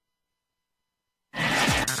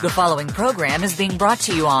The following program is being brought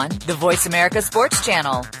to you on the Voice America Sports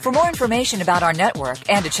Channel. For more information about our network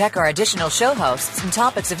and to check our additional show hosts and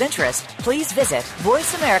topics of interest, please visit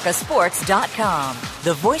voiceamericasports.com.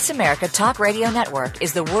 The Voice America Talk Radio Network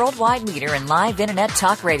is the worldwide leader in live Internet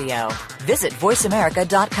talk radio. Visit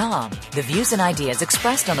voiceamerica.com. The views and ideas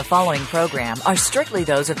expressed on the following program are strictly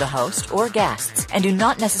those of the host or guests and do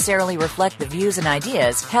not necessarily reflect the views and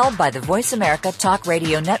ideas held by the Voice America Talk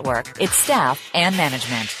Radio Network, its staff, and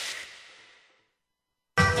management.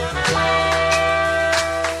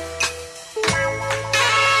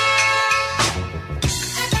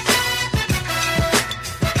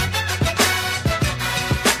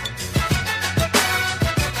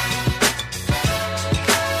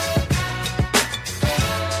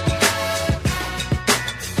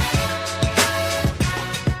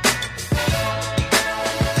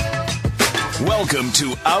 Welcome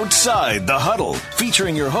to Outside the Huddle,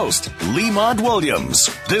 featuring your host, Lemont Williams.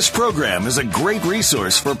 This program is a great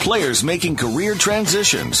resource for players making career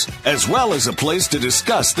transitions, as well as a place to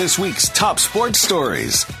discuss this week's top sports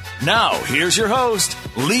stories. Now, here's your host,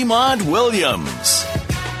 Lemont Williams.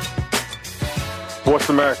 Voice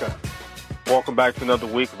America, welcome back to another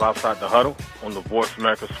week of Outside the Huddle on the Voice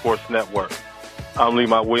America Sports Network. I'm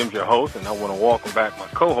Lemont Williams, your host, and I want to welcome back my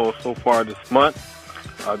co-host so far this month,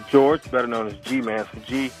 George, better known as G-Man. So,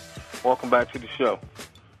 G, welcome back to the show.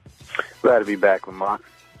 Glad to be back, Lamont.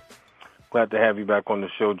 Glad to have you back on the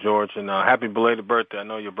show, George. And happy belated birthday. I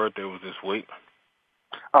know your birthday was this week.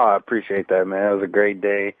 Oh, I appreciate that, man. It was a great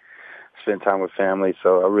day. Spent time with family,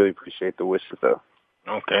 so I really appreciate the wishes, though.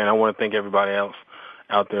 Okay, and I want to thank everybody else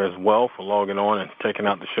out there as well for logging on and checking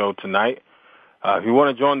out the show tonight. If you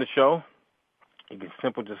want to join the show, you can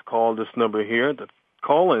simply just call this number here. The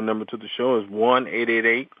call-in number to the show is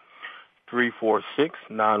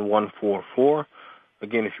 1-888-346-9144.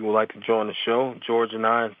 Again, if you would like to join the show, George and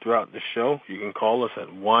I, throughout the show, you can call us at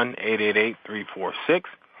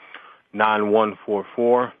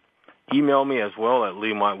 1-888-346-9144. Email me as well at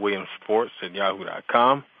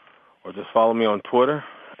LemontWilliamsSports@yahoo.com, or just follow me on Twitter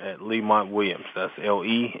at Lemont Williams. That's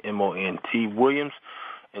L-E-M-O-N-T Williams.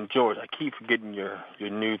 And, George, I keep forgetting your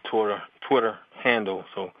new Twitter handle,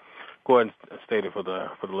 so go ahead and state it for the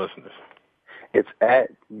listeners. It's at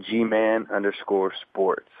Gman_sports.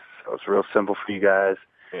 So it's real simple for you guys.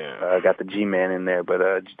 Yeah. Got the G-Man in there, but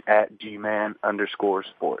at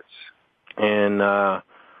Gman_sports. And,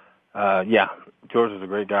 George is a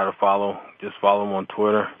great guy to follow. Just follow him on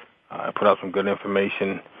Twitter. I put out some good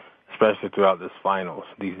information, especially throughout these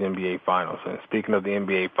NBA finals. And speaking of the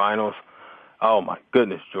NBA finals, oh, my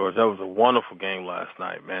goodness, George, that was a wonderful game last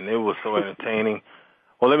night, man. It was so entertaining.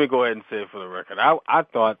 Well, let me go ahead and say it for the record. I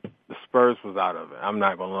thought the Spurs was out of it. I'm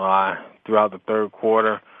not going to lie. Throughout the third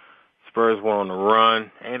quarter, Spurs went on the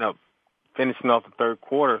run. Ended up finishing off the third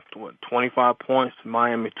quarter, 25 points to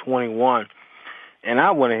Miami 21. And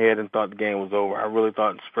I went ahead and thought the game was over. I really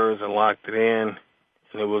thought the Spurs had locked it in,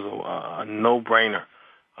 and it was a no-brainer.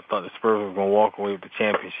 I thought the Spurs were going to walk away with the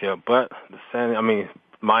championship. But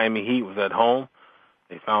Miami Heat was at home.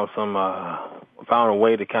 They found a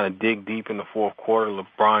way to kind of dig deep in the fourth quarter,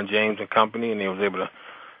 LeBron James and company, and they was able to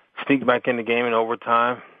sneak back in the game in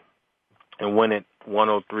overtime and win it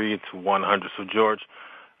 103-100. So, George,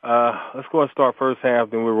 let's go and start first half,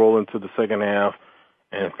 then we'll roll into the second half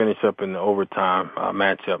and finish up in the overtime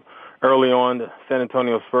matchup. Early on, the San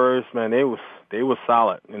Antonio Spurs, man, they was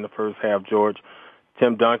solid in the first half, George.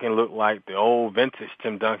 Tim Duncan looked like the old vintage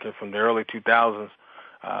Tim Duncan from the early 2000s.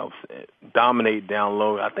 Dominate down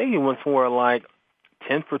low. I think he went somewhere like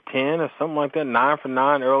 10 for 10 or something like that, 9 for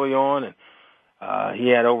 9 early on, and he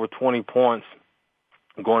had over 20 points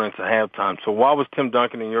going into halftime. So why was Tim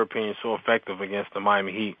Duncan, in your opinion, so effective against the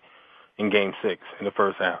Miami Heat in Game 6 in the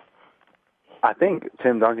first half? I think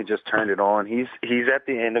Tim Duncan just turned it on. He's at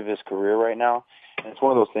the end of his career right now, and it's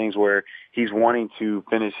one of those things where he's wanting to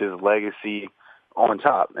finish his legacy on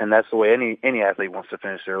top, and that's the way any athlete wants to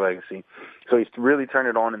finish their legacy. So he's really turned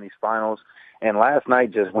it on in these finals, and last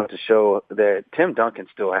night just went to show that Tim Duncan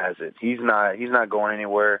still has it. He's not going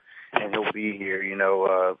anywhere, and he'll be here,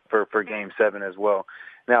 for Game 7 as well.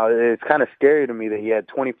 Now, it's kind of scary to me that he had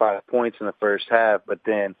 25 points in the first half, but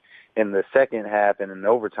then in the second half and in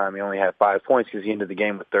overtime, he only had 5 points because he ended the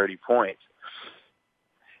game with 30 points.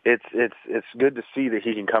 It's good to see that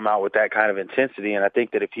he can come out with that kind of intensity, and I think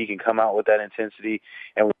that if he can come out with that intensity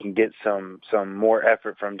and we can get some more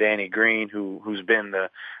effort from Danny Green, who's been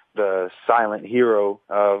the silent hero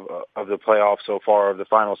of the playoffs so far, of the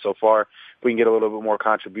finals so far, if we can get a little bit more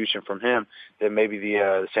contribution from him, then maybe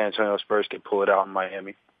the San Antonio Spurs can pull it out in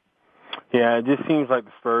Miami. Yeah, it just seems like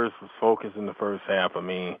the Spurs was focused in the first half. I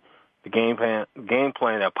mean, the game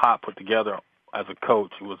plan that Pop put together as a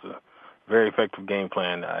coach was a very effective game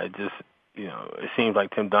plan. It seems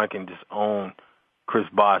like Tim Duncan just owned Chris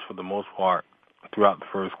Bosh for the most part throughout the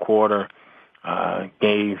first quarter,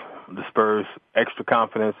 gave the Spurs extra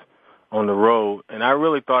confidence on the road. And I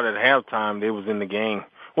really thought at halftime they was in the game.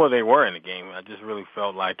 Well, they were in the game. I just really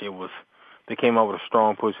felt like they came out with a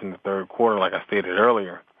strong push in the third quarter. Like I stated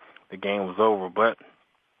earlier, the game was over. But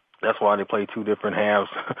that's why they played two different halves,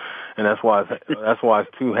 and that's why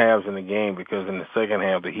it's two halves in the game, because in the second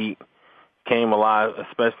half the Heat came alive,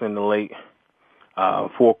 especially in the late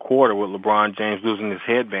fourth quarter with LeBron James losing his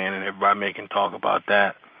headband and everybody making talk about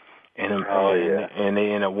that. And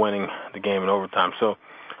they end up winning the game in overtime. So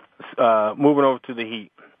moving over to the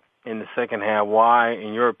Heat in the second half, why,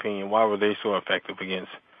 in your opinion, why were they so effective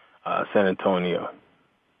against San Antonio?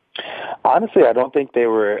 Honestly, I don't think they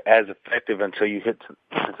were as effective until you hit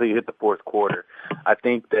the fourth quarter. I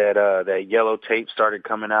think that that yellow tape started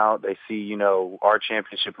coming out. They see, our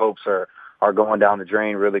championship hopes are going down the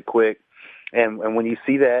drain really quick. And when you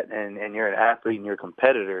see that and you're an athlete and you're a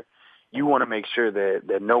competitor, you want to make sure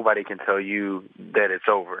that nobody can tell you that it's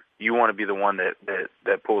over. You want to be the one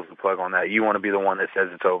that pulls the plug on that. You want to be the one that says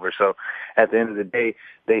it's over. So at the end of the day,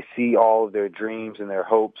 they see all of their dreams and their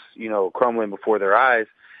hopes, crumbling before their eyes.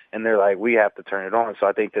 And they're like, we have to turn it on. So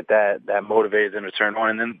I think that motivated them to turn it on.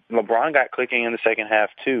 And then LeBron got clicking in the second half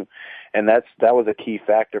too. And that was a key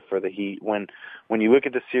factor for the Heat. When you look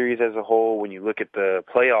at the series as a whole, when you look at the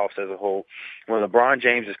playoffs as a whole, when LeBron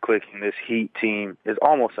James is clicking, this Heat team is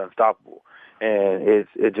almost unstoppable. And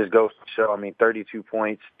it just goes to show, 32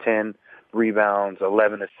 points, 10 rebounds,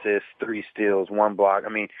 11 assists, 3 steals, 1 block.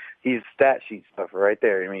 He's stat sheet stuffer right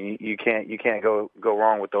there. You can't go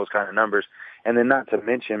wrong with those kind of numbers. And then not to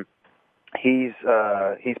mention, he's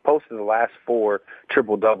posted the last 4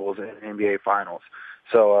 triple doubles in the NBA Finals.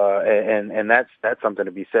 So and that's something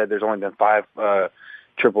to be said. There's only been 5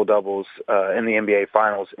 triple doubles in the NBA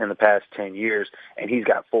Finals in the past 10 years, and he's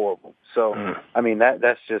got 4 of them. So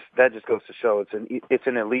that just goes to show it's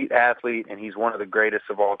an elite athlete, and he's one of the greatest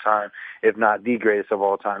of all time, if not the greatest of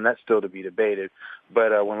all time. That's still to be debated.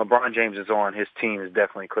 But when LeBron James is on, his team is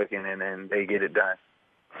definitely clicking, and they get it done.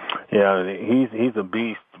 Yeah, he's a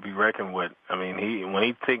beast to be reckoned with. When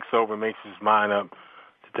he takes over, makes his mind up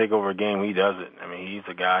to take over a game, he does it. He's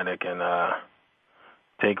a guy that can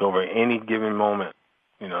take over any given moment,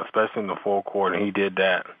 especially in the fourth quarter. He did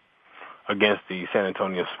that against the San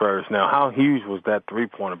Antonio Spurs. Now, how huge was that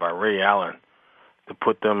three-pointer by Ray Allen to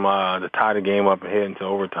put them to tie the game up and head into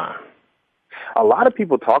overtime? A lot of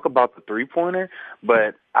people talk about the three-pointer,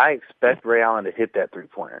 but I expect Ray Allen to hit that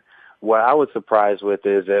three-pointer. What I was surprised with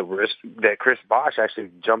is that Chris Bosh actually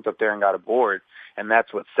jumped up there and got a board, and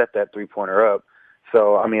that's what set that three-pointer up.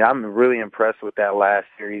 So, I'm really impressed with that last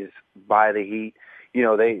series by the Heat.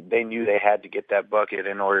 They knew they had to get that bucket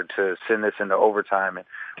in order to send this into overtime. And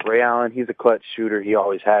Ray Allen, he's a clutch shooter. He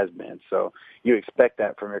always has been. So you expect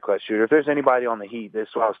that from your clutch shooter. If there's anybody on the Heat, this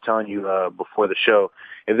is what I was telling you before the show,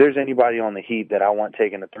 if there's anybody on the Heat that I want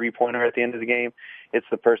taking a three-pointer at the end of the game, it's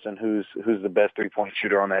the person who's the best three-point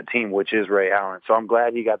shooter on that team, which is Ray Allen. So I'm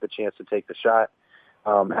glad he got the chance to take the shot.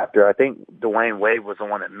 After I think Dwayne Wade was the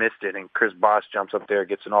one that missed it, and Chris Bosh jumps up there,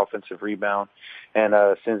 gets an offensive rebound, and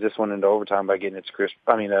sends this one into overtime by getting it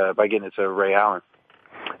to Ray Allen.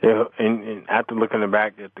 Yeah, and after looking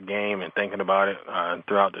back at the game and thinking about it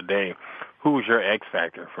throughout the day, who was your X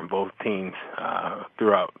factor from both teams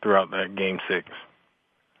throughout that Game 6?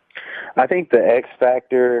 I think the X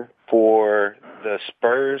factor for the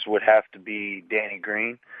Spurs would have to be Danny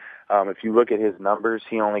Green. If you look at his numbers,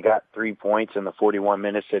 he only got 3 points in the 41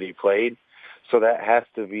 minutes that he played. So that has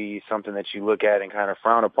to be something that you look at and kind of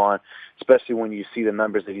frown upon, especially when you see the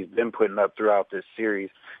numbers that he's been putting up throughout this series.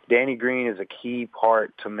 Danny Green is a key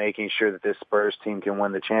part to making sure that this Spurs team can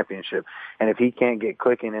win the championship. And if he can't get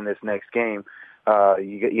clicking in this next game,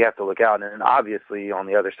 you have to look out. And obviously on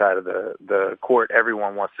the other side of the court,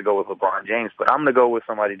 everyone wants to go with LeBron James, but I'm going to go with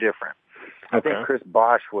somebody different. I think Chris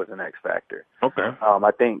Bosh was an X factor. Okay.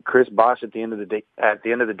 I think Chris Bosh at the end of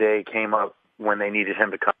the day came up when they needed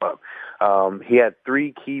him to come up. He had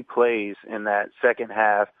 3 key plays in that second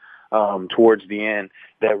half towards the end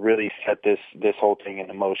that really set this whole thing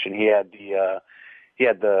into motion. He had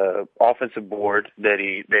the offensive board that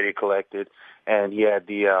he collected, and he had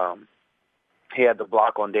the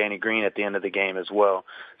block on Danny Green at the end of the game as well.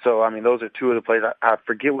 So, those are 2 of the plays. I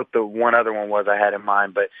forget what the one other one was I had in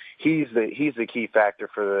mind, but he's the key factor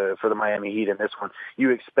for the Miami Heat in this one. You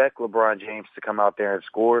expect LeBron James to come out there and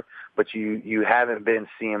score, but you haven't been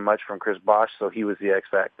seeing much from Chris Bosh, so he was the X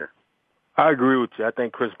factor. I agree with you. I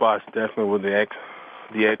think Chris Bosh definitely was the X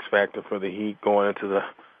the X factor for the Heat going into the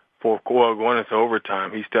fourth quarter, going into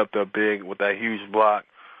overtime. He stepped up big with that huge block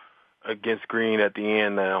against Green at the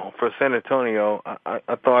end. Now, for San Antonio,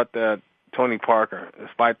 I thought that Tony Parker,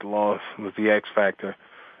 despite the loss, was the X factor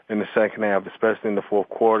in the second half, especially in the fourth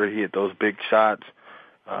quarter. He hit those big shots.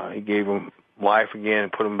 He gave him life again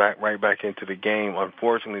and put him right back into the game.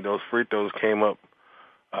 Unfortunately, those free throws came up.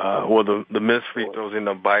 The missed free throws ended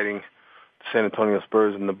up biting San Antonio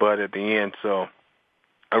Spurs in the butt at the end. So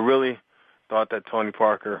I really thought that Tony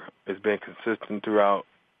Parker has been consistent throughout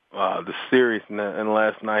the series, and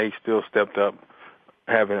last night he still stepped up.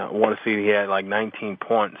 I want to see he had like 19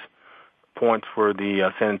 points for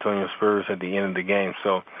the San Antonio Spurs at the end of the game.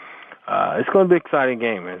 So it's going to be an exciting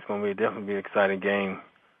game, man. It's going to definitely be an exciting game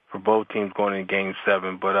for both teams going into Game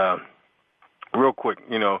 7. But real quick,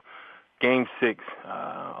 Game 6,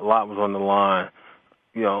 a lot was on the line.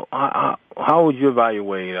 How would you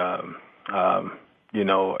evaluate,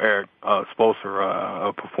 Eric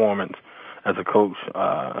Spoelstra's performance as a coach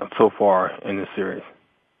so far in this series?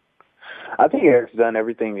 I think Eric's done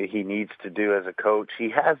everything that he needs to do as a coach. He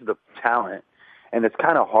has the talent, and it's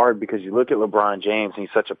kind of hard because you look at LeBron James, and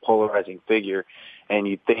he's such a polarizing figure, and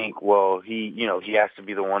you think, well, he has to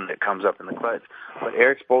be the one that comes up in the clutch. But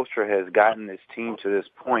Eric Spoelstra has gotten this team to this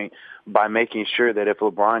point by making sure that if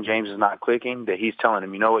LeBron James is not clicking, that he's telling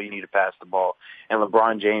him, you know what, you need to pass the ball. And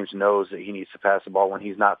LeBron James knows that he needs to pass the ball when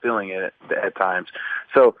he's not feeling it at times.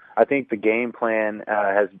 So I think the game plan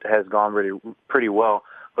has gone pretty well.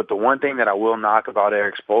 But the one thing that I will knock about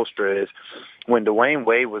Eric Spoelstra is when Dwayne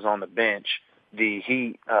Wade was on the bench, the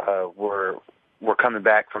Heat were coming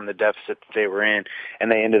back from the deficit that they were in, and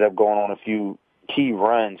they ended up going on a few key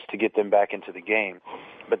runs to get them back into the game.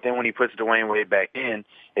 But then when he puts Dwayne Wade back in,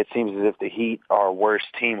 it seems as if the Heat are a worse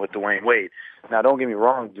team with Dwayne Wade. Now, don't get me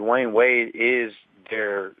wrong, Dwayne Wade is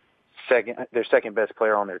their second best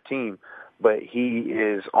player on their team, but he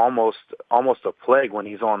is almost a plague when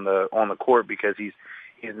he's on the court because he's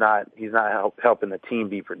not helping the team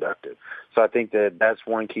be productive. So I think that's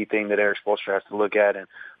one key thing that Eric Spoelstra has to look at. And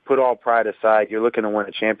put all pride aside, you're looking to win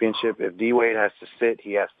a championship. If D Wade has to sit,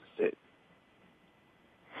 he has to sit.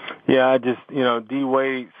 Yeah, D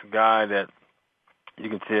Wade's a guy that you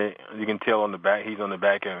can tell on the back. He's on the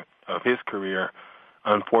back of his career,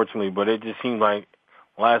 unfortunately. But it just seemed like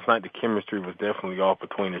last night the chemistry was definitely off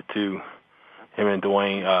between the two. Him and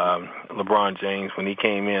LeBron James, when he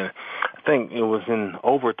came in, I think it was in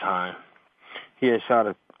overtime. He had shot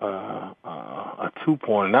a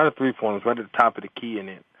 2-pointer, not a 3-pointer, it was right at the top of the key, and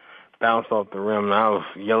it bounced off the rim. And I was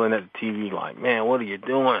yelling at the TV like, man, what are you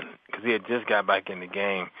doing? Because he had just got back in the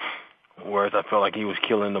game, whereas I felt like he was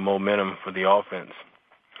killing the momentum for the offense.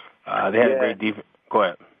 They had a great defense. Go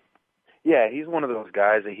ahead. Yeah, he's one of those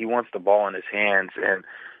guys that he wants the ball in his hands, and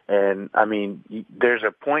I mean, there's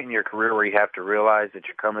a point in your career where you have to realize that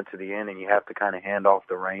you're coming to the end and you have to kind of hand off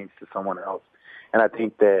the reins to someone else. And I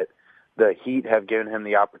think that the Heat have given him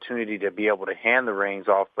the opportunity to be able to hand the reins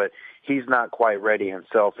off, but he's not quite ready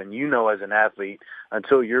himself. And as an athlete,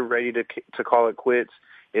 until you're ready to call it quits,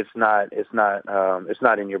 it's not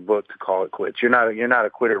in your book to call it quits. You're not a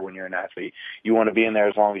quitter when you're an athlete. You want to be in there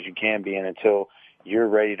as long as you can be, and until you're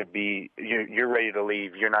ready to you're ready to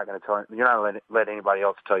leave, you're not going to let anybody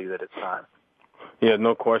else tell you that it's time. Yeah,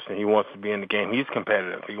 no question. He wants to be in the game. He's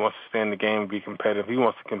competitive. He wants to stay in the game and be competitive. He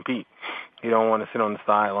wants to compete. He don't want to sit on the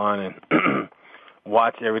sideline and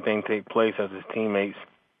watch everything take place as his teammates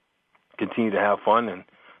continue to have fun and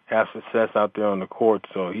have success out there on the court.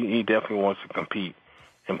 So he definitely wants to compete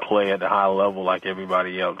and play at the high level like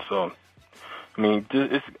everybody else. So, I mean,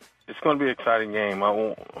 it's going to be an exciting game. I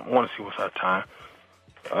want to see what's our time.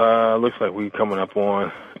 Looks like we're coming up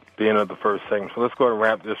on the end of the first segment. So let's go ahead and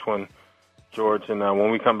wrap this one, George. And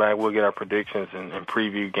when we come back, we'll get our predictions and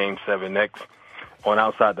preview Game 7 next on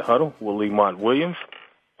Outside the Huddle with Lemont Williams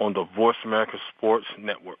on the Voice America Sports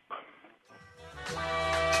Network.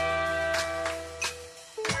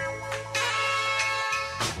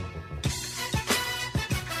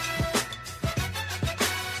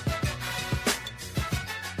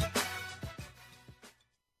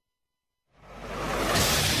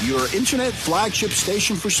 Your internet flagship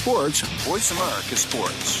station for sports, Voice America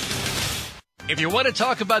Sports. If you want to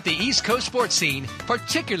talk about the East Coast sports scene,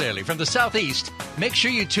 particularly from the Southeast, make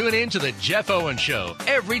sure you tune in to the Jeff Owens Show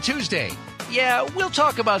every Tuesday. Yeah, we'll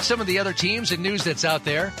talk about some of the other teams and news that's out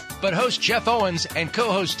there, but host Jeff Owens and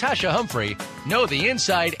co-host Tasha Humphrey know the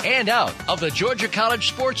inside and out of the Georgia College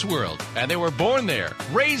sports world, and they were born there,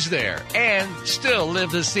 raised there, and still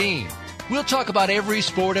live the scene. We'll talk about every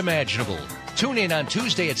sport imaginable. Tune in on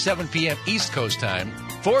Tuesday at 7 p.m. East Coast time,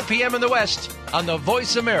 4 p.m. in the West on the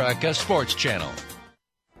Voice America Sports Channel.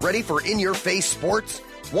 Ready for in-your-face sports?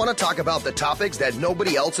 Want to talk about the topics that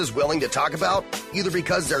nobody else is willing to talk about, either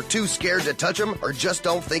because they're too scared to touch them or just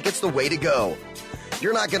don't think it's the way to go?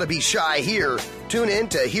 You're not going to be shy here. Tune in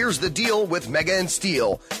to Here's the Deal with Mega and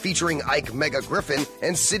Steel, featuring Ike Mega Griffin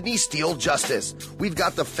and Sydney Steele Justice. We've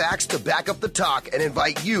got the facts to back up the talk and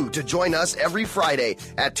invite you to join us every Friday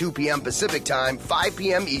at 2 p.m. Pacific Time, 5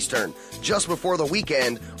 p.m. Eastern, just before the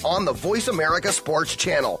weekend on the Voice America Sports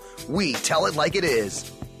Channel. We tell it like it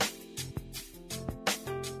is.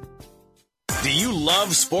 Do you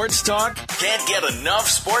love sports talk? Can't get enough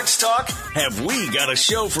sports talk? Have we got a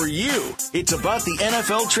show for you? It's about the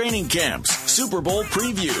NFL training camps, Super Bowl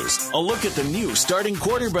previews, a look at the new starting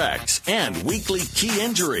quarterbacks, and weekly key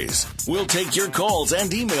injuries. We'll take your calls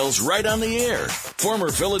and emails right on the air.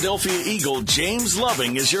 Former Philadelphia Eagle James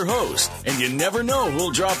Loving is your host, and you never know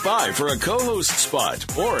who'll drop by for a co-host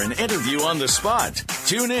spot or an interview on the spot.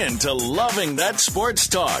 Tune in to Loving That Sports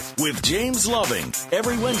Talk with James Loving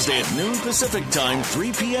every Wednesday at noon Pacific Time,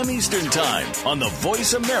 3 p.m. Eastern Time on the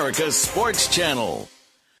Voice America Sports Channel.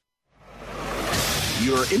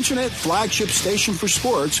 Your internet flagship station for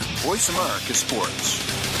sports, Voice America Sports.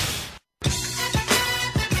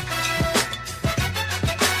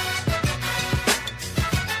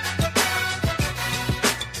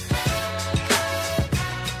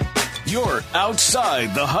 You're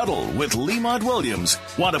outside the huddle with Lemont Williams.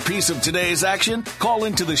 Want a piece of today's action? Call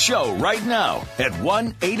into the show right now at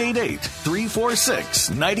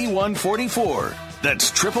 1-888-346-9144.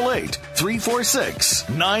 That's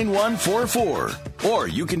 888-346-9144. Or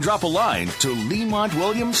you can drop a line to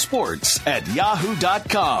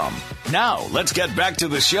LemontWilliamsSports@yahoo.com. Now, let's get back to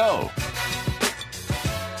the show.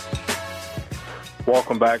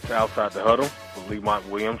 Welcome back to Outside the Huddle with Lemont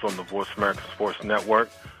Williams on the Voice America Sports Network.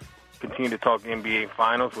 Continue to talk NBA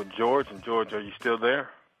Finals with George. And, George, are you still there?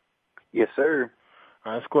 Yes, sir.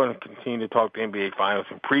 All right, let's go ahead and continue to talk the NBA Finals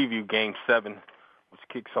and preview Game 7, which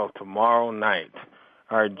kicks off tomorrow night.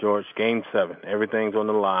 All right, George, Game 7. Everything's on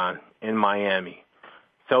the line in Miami.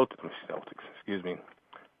 Celtics,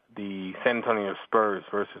 the San Antonio Spurs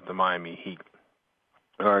versus the Miami Heat.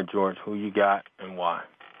 All right, George, who you got and why?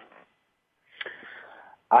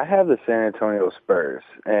 I have the San Antonio Spurs,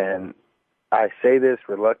 and I say this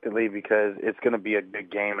reluctantly because it's going to be a good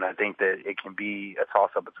game, and I think that it can be a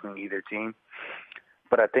toss-up between either team.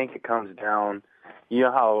 But I think it comes down, you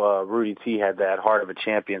know how Rudy T had that Heart of a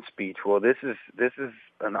Champion speech. Well, this is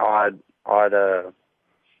an odd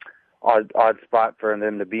spot for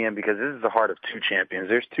them to be in because this is the heart of two champions.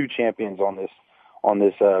 There's two champions on this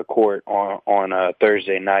court on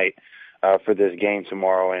Thursday night for this game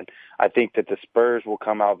tomorrow, and I think that the Spurs will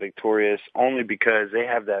come out victorious only because they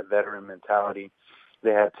have that veteran mentality.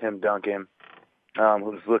 They have Tim Duncan,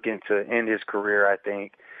 who's looking to end his career, I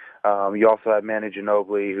think. You also have Manu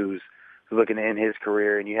Ginobili, who's looking to end his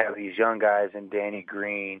career, and you have these young guys in Danny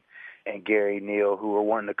Green and Gary Neal who are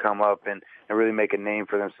wanting to come up and really make a name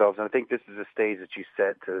for themselves. And I think this is a stage that you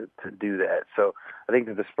set to do that. So I think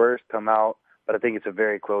that the Spurs come out, but I think it's a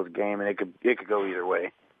very close game, and it could go either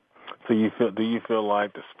way. So do you feel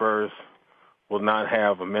like the Spurs will not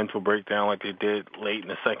have a mental breakdown like they did late in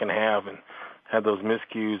the second half and have those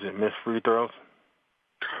miscues and missed free throws?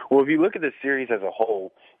 Well, if you look at the series as a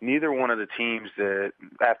whole, neither one of the teams that,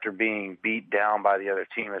 after being beat down by the other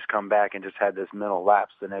team, has come back and just had this mental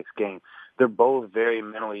lapse the next game. They're both very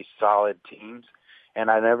mentally solid teams, and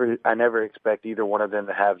I never expect either one of them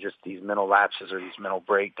to have just these mental lapses or these mental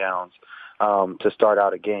breakdowns to start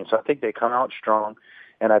out a game. So I think they come out strong.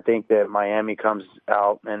 And I think that Miami comes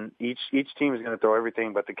out, and each team is going to throw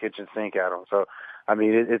everything but the kitchen sink at them. So, I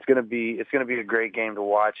mean, it's going to be a great game to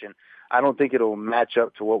watch. And I don't think it'll match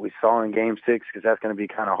up to what we saw in Game 6 because that's going to be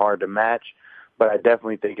kind of hard to match. But I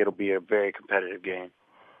definitely think it'll be a very competitive game.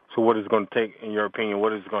 So, what is it going to take, in your opinion?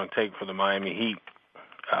 What is it going to take for the Miami Heat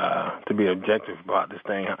to be objective about this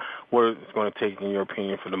thing? What is it going to take, in your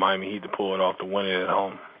opinion, for the Miami Heat to pull it off to win it at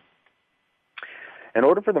home? In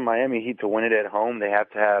order for the Miami Heat to win it at home, they have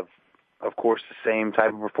to have, of course, the same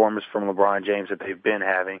type of performance from LeBron James that they've been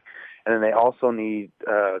having. And then they also need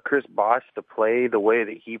Chris Bosh to play the way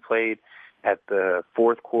that he played at the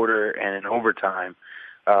fourth quarter and in overtime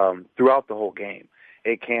throughout the whole game.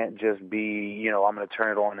 It can't just be, I'm going to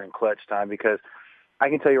turn it on in clutch time, because I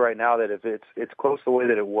can tell you right now that if it's close the way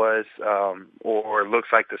that it was, or it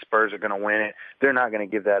looks like the Spurs are going to win it, they're not going to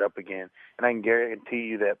give that up again. And I can guarantee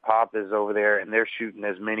you that Pop is over there and they're shooting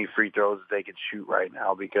as many free throws as they can shoot right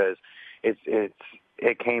now, because it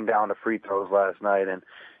came down to free throws last night,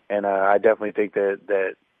 and I definitely think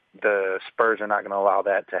that the Spurs are not going to allow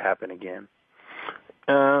that to happen again.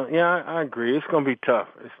 Yeah, I agree. It's going to be tough.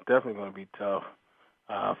 It's definitely going to be tough.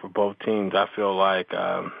 for both teams. I feel like,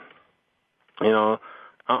 I'm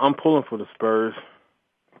pulling for the Spurs.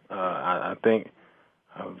 I think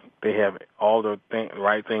they have all the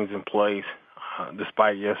right things in place.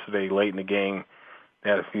 Despite yesterday late in the game, they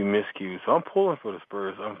had a few miscues. So I'm pulling for the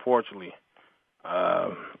Spurs. Unfortunately,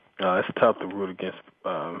 it's tough to root against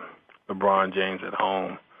LeBron James at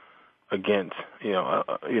home against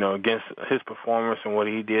against his performance and what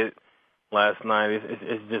he did last night.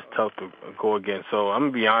 It's just tough to go against. So I'm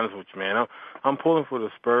gonna be honest with you, man. I'm pulling for the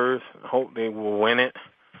Spurs. I hope they will win it,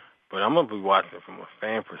 but I'm gonna be watching it from a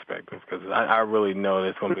fan perspective because I really know that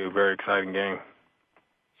it's gonna be a very exciting game.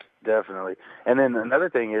 Definitely. And then another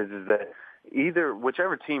thing is that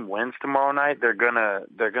whichever team wins tomorrow night, they're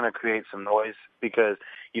gonna create some noise, because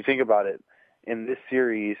you think about it, in this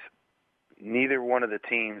series, neither one of the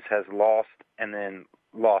teams has lost and then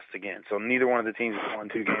lost again. So neither one of the teams has won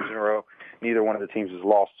 2 games in a row. Neither one of the teams has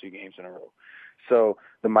lost 2 games in a row. So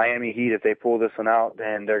the Miami Heat, if they pull this one out,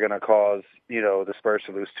 then they're going to cause, the Spurs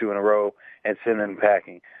to lose 2 in a row and send them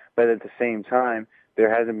packing. But at the same time,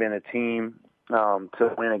 there hasn't been a team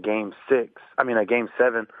to win a game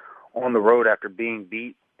 7 on the road after being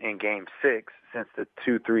beat in game 6 since the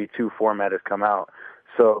 2-3-2 format has come out.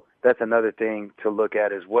 So that's another thing to look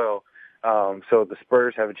at as well. So the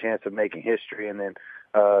Spurs have a chance of making history, and then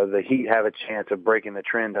the Heat have a chance of breaking the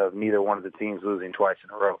trend of neither one of the teams losing twice in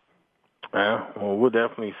a row. Yeah, well, we'll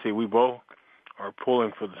definitely see. We both are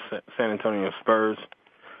pulling for the San Antonio Spurs,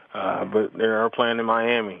 but they are playing in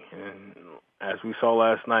Miami. And as we saw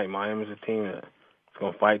last night, Miami's a team that's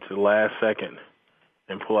going to fight to the last second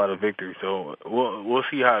and pull out a victory. So we'll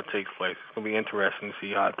see how it takes place. It's going to be interesting to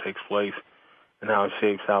see how it takes place and how it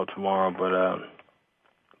shapes out tomorrow. But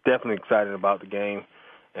definitely excited about the game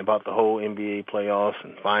and about the whole NBA playoffs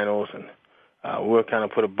and finals. And we'll kind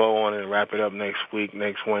of put a bow on it and wrap it up next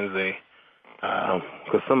Wednesday,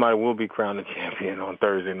 because somebody will be crowned the champion on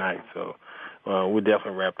Thursday night. So we'll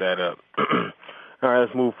definitely wrap that up. All right,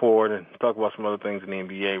 let's move forward and talk about some other things in the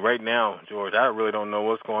NBA. Right now, George, I really don't know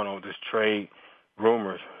what's going on with this trade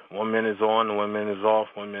rumors. 1 minute is on, 1 minute is off,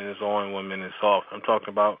 1 minute is on, 1 minute is off. I'm talking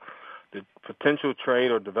about the potential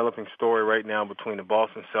trade or developing story right now between the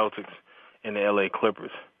Boston Celtics and the LA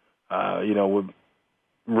Clippers. We're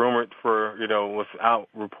rumored for, what's out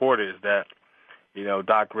reported is that,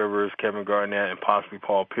 Doc Rivers, Kevin Garnett, and possibly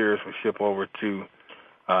Paul Pierce will ship over to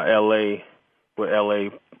LA, with LA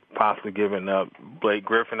possibly giving up Blake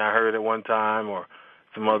Griffin, I heard at one time, or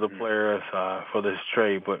some other players for this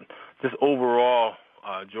trade. But just overall,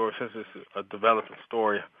 George, since it's a developing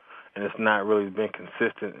story and it's not really been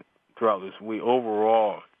consistent throughout this week,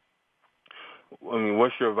 overall, I mean,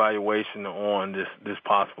 what's your evaluation on this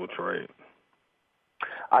possible trade?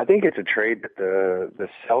 I think it's a trade that the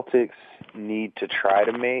Celtics need to try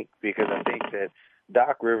to make, because I think that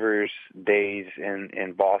Doc Rivers' days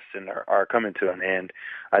in Boston are coming to an end.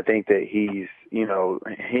 I think that he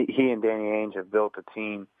and Danny Ainge have built a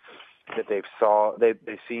team that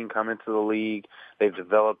they've seen come into the league. They've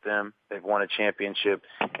developed them. They've won a championship,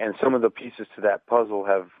 and some of the pieces to that puzzle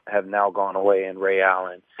have now gone away in Ray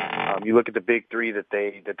Allen. You look at the big three that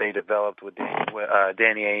they developed with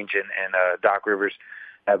Danny Ainge and Doc Rivers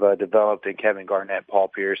have developed in Kevin Garnett, Paul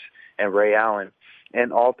Pierce, and Ray Allen.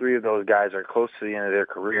 And all three of those guys are close to the end of their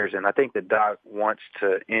careers, and I think that Doc wants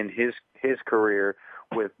to end his career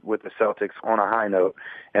with the Celtics on a high note.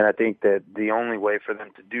 And I think that the only way for them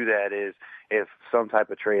to do that is if some type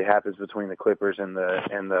of trade happens between the Clippers and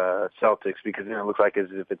the Celtics, because then it looks like as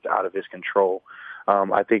if it's out of his control.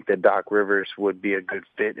 I think that Doc Rivers would be a good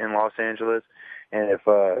fit in Los Angeles. And if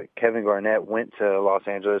Kevin Garnett went to Los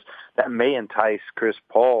Angeles, that may entice Chris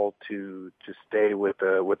Paul to stay with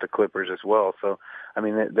the Clippers as well. So, I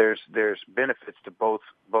mean, there's benefits to both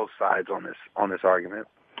sides on this argument.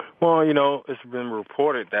 Well, it's been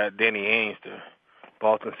reported that Danny Ainge, the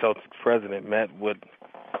Boston Celtics president, met with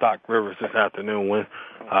Doc Rivers this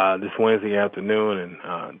Wednesday afternoon,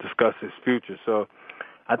 and discussed his future. So,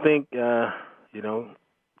 I think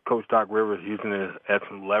Coach Doc Rivers using it as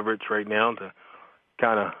some leverage right now to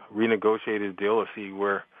kind of renegotiate his deal or see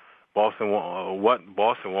where what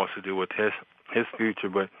Boston wants to do with his future.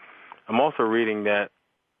 But I'm also reading that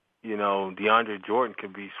DeAndre Jordan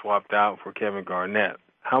could be swapped out for Kevin Garnett.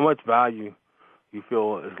 How much value you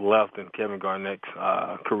feel is left in Kevin Garnett's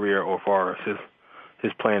career, or far as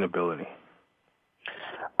his playing ability?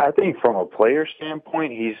 I think from a player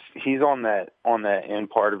standpoint, he's on that end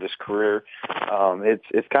part of his career.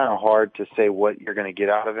 It's kind of hard to say what you're going to get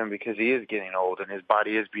out of him, because he is getting old and his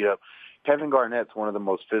body is beat up. Kevin Garnett's one of the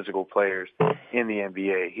most physical players in the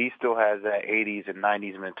NBA. He still has that 80s and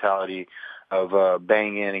 90s mentality of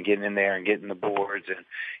banging and getting in there and getting the boards and,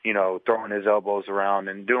 throwing his elbows around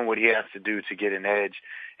and doing what he has to do to get an edge.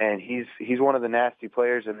 And he's one of the nasty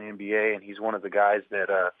players in the NBA, and he's one of the guys that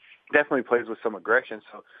definitely plays with some aggression.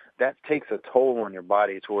 So that takes a toll on your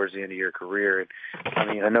body towards the end of your career.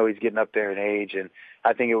 And I know he's getting up there in age, and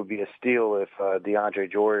I think it would be a steal if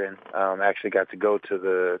DeAndre Jordan actually got to go to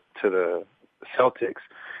the Celtics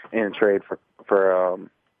in trade for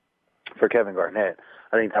Kevin Garnett.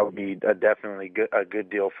 I think that would be definitely a good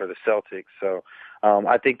deal for the Celtics. So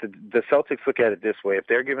I think the Celtics look at it this way. If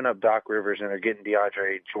they're giving up Doc Rivers and they're getting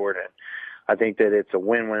DeAndre Jordan, I think that it's a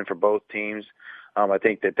win-win for both teams. I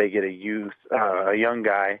think that they get a young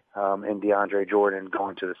guy in DeAndre Jordan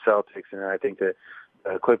going to the Celtics, and I think that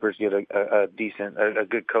Clippers get a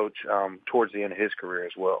good coach towards the end of his career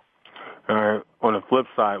as well. All right. On the flip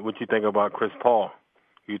side, what you think about Chris Paul?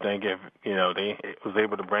 You think if they was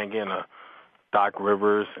able to bring in a Doc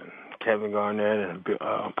Rivers and Kevin Garnett and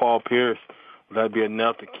Paul Pierce, would that be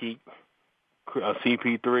enough to keep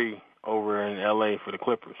CP3 over in L.A. for the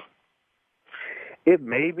Clippers? It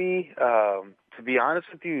may be. To be honest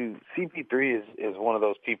with you, CP3 is one of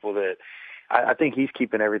those people that I think he's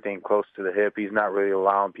keeping everything close to the hip. He's not really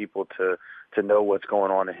allowing people to know what's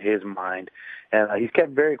going on in his mind. And he's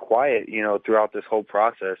kept very quiet, throughout this whole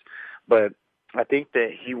process. But I think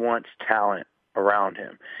that he wants talent around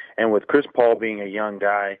him. And with Chris Paul being a young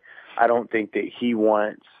guy, I don't think that he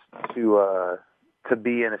wants to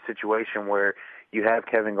be in a situation where you have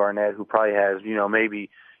Kevin Garnett, who probably has, maybe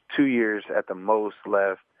 2 years at the most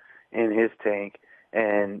left in his tank.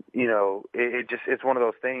 And, it's one of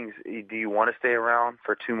those things. Do you want to stay around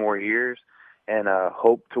for 2 more years and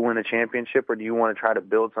hope to win a championship, or do you want to try to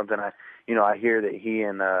build something? I hear that he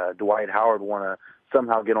and Dwight Howard want to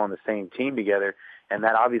somehow get on the same team together, and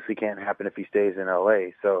that obviously can't happen if he stays in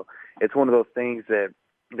LA. So it's one of those things that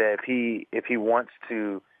if he wants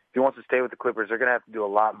to stay with the Clippers, they're going to have to do a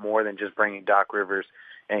lot more than just bringing Doc Rivers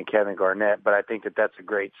and Kevin Garnett. But I think that that's a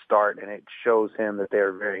great start, and it shows him that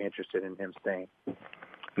they're very interested in him staying.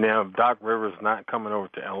 Now, Doc Rivers not coming over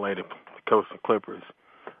to L.A. to coach the Clippers,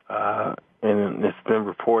 and it's been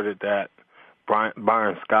reported that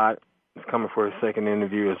Byron Scott is coming for his second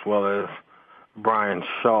interview, as well as Byron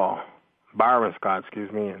Scott,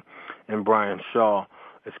 and Brian Shaw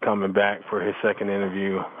is coming back for his second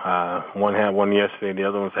interview. One had one yesterday, the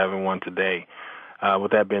other one's having one today.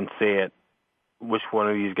 With that being said, which one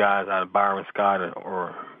of these guys, out of Byron Scott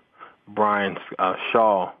or Brian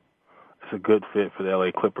Shaw, is a good fit for the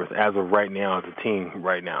LA Clippers as of right now, as a team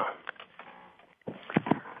right now?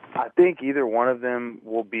 I think either one of them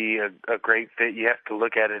will be a great fit. You have to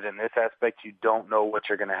look at it in this aspect. You don't know what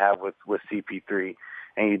you're going to have with CP3,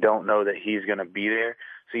 and you don't know that he's going to be there.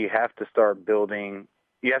 So you have to start building.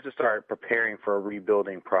 You have to start preparing for a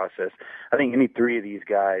rebuilding process. I think any 3 of these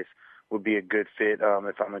guys would be a good fit,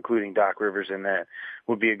 if I'm including Doc Rivers in that,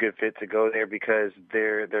 would be a good fit to go there, because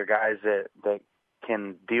they're guys that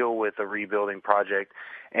can deal with a rebuilding project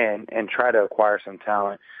and try to acquire some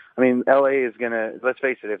talent. I mean, LA is going to, let's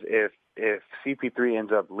face it, if CP3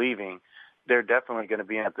 ends up leaving, they're definitely going to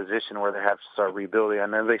be in a position where they have to start rebuilding. I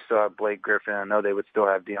know they still have Blake Griffin. I know they would still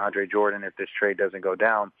have DeAndre Jordan if this trade doesn't go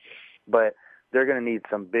down. But they're going to need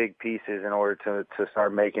some big pieces in order to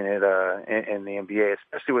start making it in the NBA,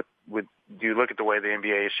 especially with you look at the way the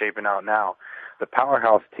NBA is shaping out now. The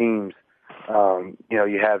powerhouse teams,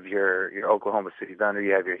 you have your Oklahoma City Thunder,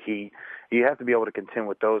 you have your Heat. You have to be able to contend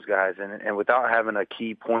with those guys. And without having a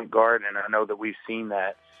key point guard, and I know that we've seen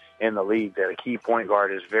that in the league, that a key point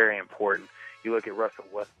guard is very important. You look at Russell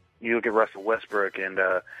Westbrook, and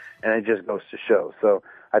it just goes to show. So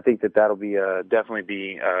I think that'll be definitely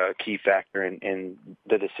be a key factor in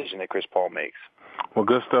the decision that Chris Paul makes. Well,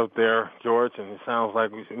 good stuff there, George, and it sounds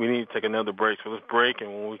like we need to take another break. So let's break,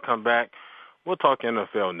 and when we come back, we'll talk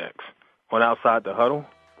NFL next. On Outside the Huddle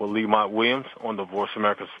with Lemont Williams on the Voice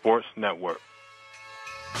America Sports Network.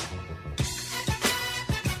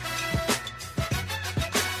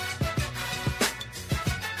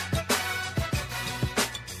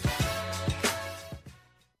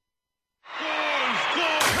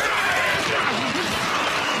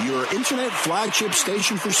 Your internet flagship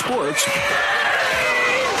station for sports.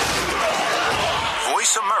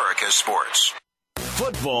 Voice America Sports.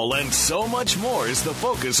 Football and so much more is the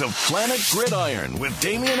focus of Planet Gridiron with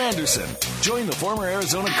Damian Anderson. Join the former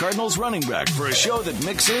Arizona Cardinals running back for a show that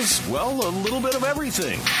mixes, well, a little bit of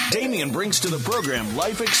everything. Damian brings to the program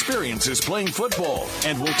life experiences playing football,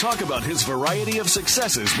 and we'll talk about his variety of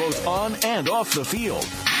successes both on and off the field.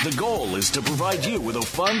 The goal is to provide you with a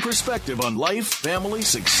fun perspective on life, family,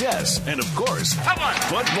 success, and of course,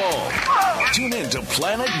 football. Tune in to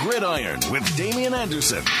Planet Gridiron with Damian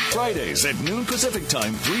Anderson, Fridays at noon Pacific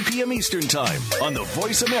Time, 3 p.m. Eastern Time on the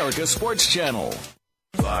Voice America Sports Channel.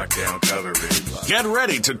 Lockdown coverage. Get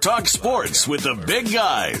ready to talk sports with the big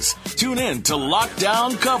guys. Tune in to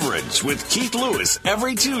Lockdown Coverage with Keith Lewis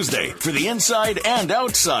every Tuesday for the inside and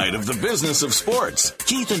outside of the business of sports.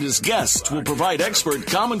 Keith and his guests will provide expert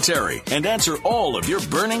commentary and answer all of your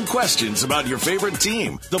burning questions about your favorite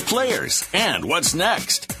team, the players, and what's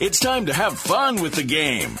next. It's time to have fun with the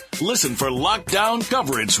game. Listen for Lockdown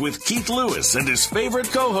Coverage with Keith Lewis and his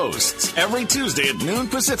favorite co-hosts every Tuesday at noon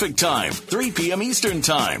Pacific Time, 3 p.m. Eastern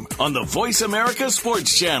Time on the Voice America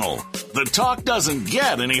Sports Channel. The talk doesn't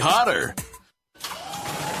get any hotter.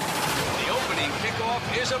 The opening kickoff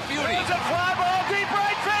is a beauty. It's a fly ball deep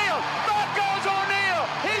right field. Back goes O'Neal.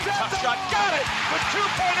 He's at the shot. Got it with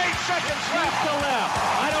 2.8 seconds left to left.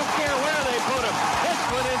 I don't care where they put him. This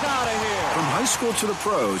one is out of here. From high school to the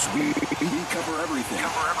pros, we cover everything.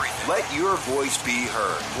 Let your voice be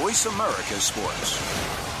heard. Voice America Sports.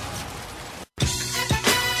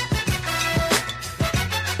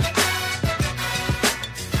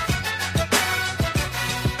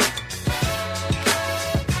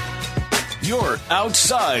 You're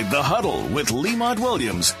outside the huddle with Lemont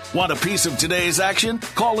Williams. Want a piece of today's action?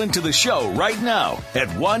 Call into the show right now at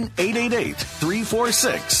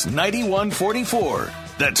 1-888-346-9144.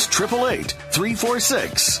 That's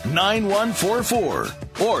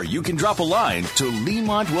 888-346-9144. Or you can drop a line to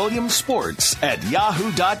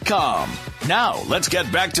LemontWilliamsSports@yahoo.com. Now, let's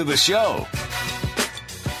get back to the show.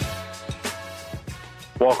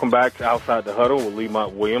 Welcome back to Outside the Huddle with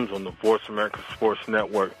Lemont Williams on the Voice America Sports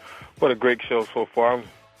Network. What a great show so far. I'm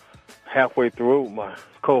halfway through with my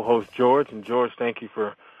co-host George. And George, thank you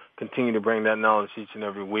for continuing to bring that knowledge each and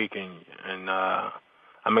every week. And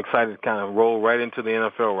I'm excited to kind of roll right into the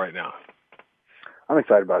NFL right now. I'm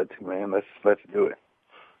excited about it too, man. Let's do it.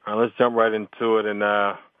 All right, let's jump right into it. And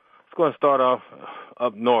let's go and start off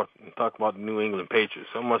up north and talk about the New England Patriots.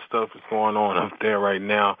 So much stuff is going on up there right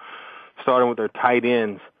now, starting with their tight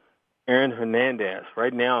ends. Aaron Hernandez.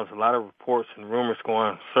 Right now, there's a lot of reports and rumors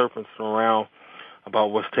surfacing around about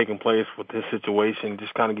what's taking place with this situation.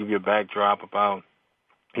 Just kind of give you a backdrop about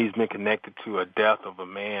he's been connected to a death of a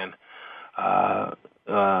man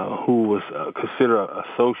who was considered an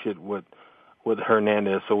associate with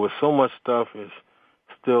Hernandez. So with so much stuff is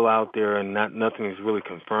still out there and nothing is really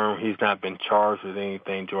confirmed, he's not been charged with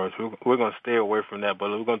anything, George. We're going to stay away from that, but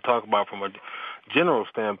we're going to talk about from a general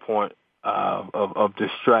standpoint of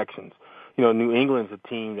distractions. You know, New England's a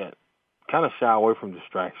team that kind of shy away from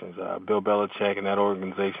distractions. Bill Belichick and that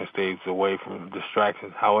organization stays away from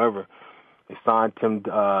distractions. However, they signed Tim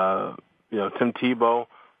Tebow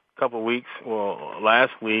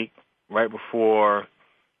last week, right before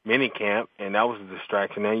minicamp, and that was a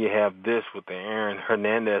distraction. Now you have this with the Aaron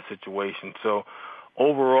Hernandez situation. So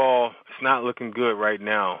overall, it's not looking good right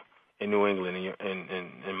now in New England,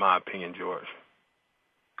 in my opinion, George.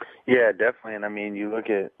 Yeah, definitely. And I mean, you look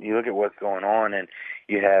at what's going on, and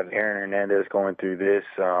you have Aaron Hernandez going through this,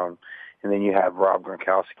 and then you have Rob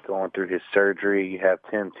Gronkowski going through his surgery. You have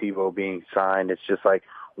Tim Tebow being signed. It's just like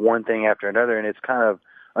one thing after another, and it's kind of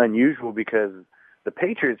unusual because the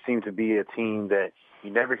Patriots seem to be a team that you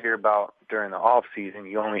never hear about during the off season.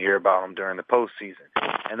 You only hear about them during the postseason,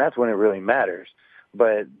 and that's when it really matters.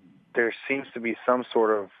 But there seems to be some sort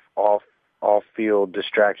of off-field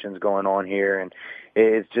distractions going on here, and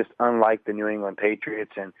it's just unlike the New England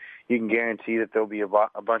Patriots. And you can guarantee that there'll be a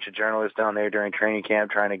bunch of journalists down there during training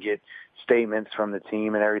camp trying to get statements from the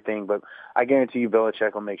team and everything. But I guarantee you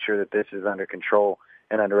Belichick will make sure that this is under control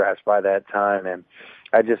and under wraps by that time. And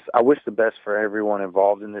I wish the best for everyone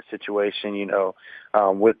involved in this situation. You know,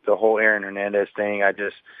 with the whole Aaron Hernandez thing,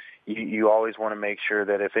 you always want to make sure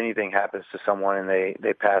that if anything happens to someone and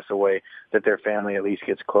they pass away, that their family at least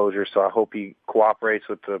gets closure. So I hope he cooperates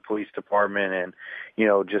with the police department and, you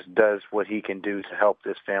know, just does what he can do to help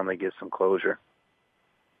this family get some closure.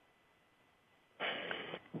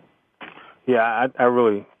 Yeah, I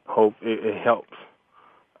really hope it helps.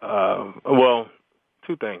 Well,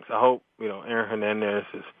 two things. I hope, you know, Aaron Hernandez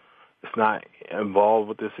is not involved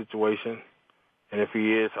with this situation. And if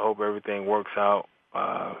he is, I hope everything works out.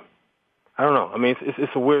 I don't know. I mean,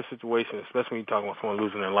 it's a weird situation, especially when you're talking about someone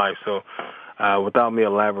losing their life. So without me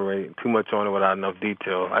elaborating too much on it without enough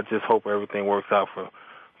detail, I just hope everything works out for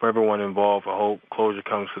everyone involved. I hope closure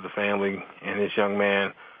comes to the family and this young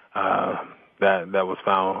man that was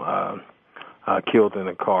found killed in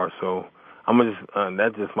the car. So I'm gonna just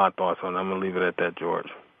that's just my thoughts on it. I'm gonna leave it at that, George.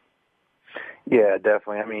 Yeah,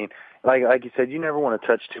 definitely. I mean, like you said, you never want to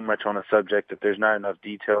touch too much on a subject that there's not enough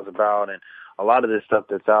details about. And a lot of this stuff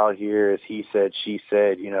that's out here is he said, she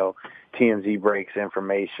said, TMZ breaks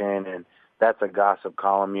information, and that's a gossip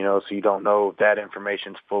column, so you don't know if that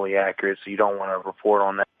information's fully accurate, so you don't want to report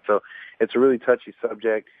on that. So it's a really touchy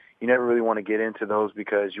subject. You never really want to get into those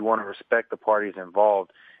because you want to respect the parties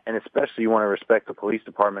involved, and especially you want to respect the police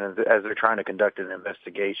department as they're trying to conduct an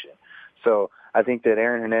investigation. So I think that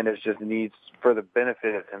Aaron Hernandez just needs, for the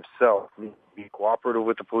benefit of himself, to be cooperative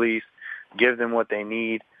with the police, give them what they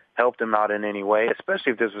need, help them out in any way,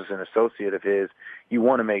 especially if this was an associate of his. You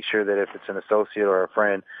want to make sure that if it's an associate or a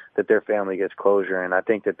friend, that their family gets closure, and I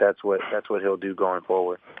think that that's what he'll do going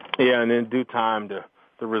forward. Yeah, and in due time,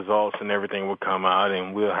 the results and everything will come out,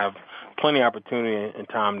 and we'll have plenty of opportunity and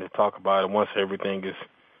time to talk about it once everything is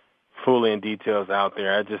fully in details out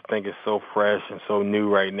there. I just think it's so fresh and so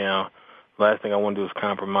new right now. Last thing I want to do is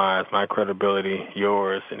compromise my credibility,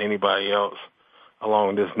 yours, and anybody else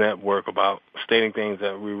along this network about stating things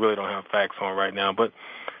that we really don't have facts on right now. But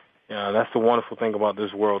that's the wonderful thing about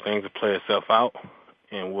this world. Things will play itself out,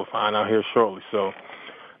 and we'll find out here shortly. So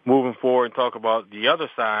moving forward and talk about the other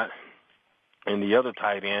side and the other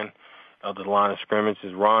tight end of the line of scrimmage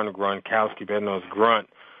is Ron Gronkowski, better known as Grunt.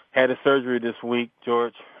 Had a surgery this week,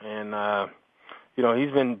 George, and,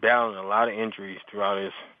 he's been battling a lot of injuries throughout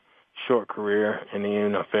his short career in the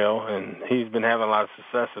NFL, and he's been having a lot of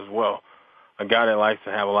success as well. A guy that likes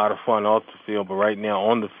to have a lot of fun off the field, but right now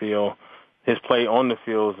on the field, his play on the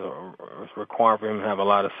field is requiring for him to have a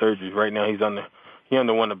lot of surgeries. Right now he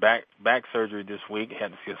underwent a back surgery this week. He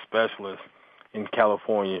had to see a specialist in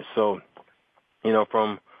California. So,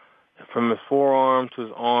 from his forearm to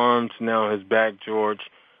his arm to now his back, George,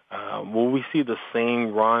 will we see the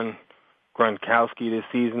same Ron Gronkowski this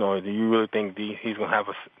season, or do you really think he's going to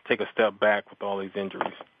take a step back with all these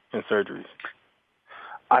injuries and surgeries?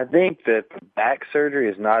 I think that the back surgery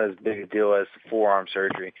is not as big a deal as the forearm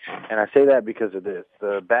surgery, and I say that because of this.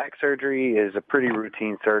 The back surgery is a pretty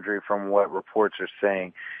routine surgery from what reports are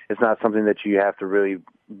saying. It's not something that you have to really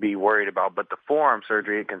be worried about, but the forearm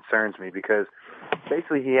surgery, it concerns me because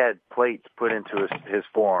basically he had plates put into his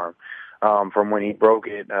forearm from when he broke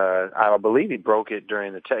it. I believe he broke it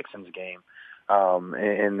during the Texans game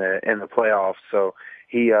in the playoffs. So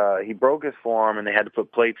he broke his forearm, and they had to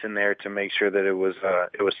put plates in there to make sure that it was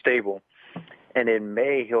stable. And in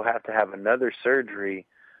May, he'll have to have another surgery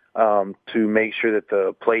to make sure that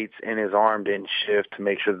the plates in his arm didn't shift, to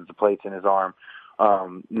make sure that the plates in his arm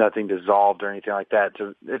nothing dissolved or anything like that.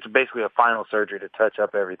 So it's basically a final surgery to touch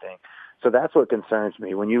up everything. So that's what concerns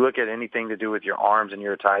me. When you look at anything to do with your arms and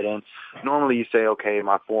you're a tight end, normally you say, okay,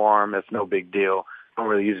 my forearm, that's no big deal. Don't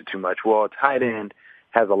really use it too much. Well, a tight end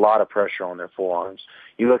has a lot of pressure on their forearms.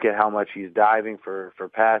 You look at how much he's diving for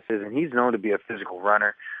passes, and he's known to be a physical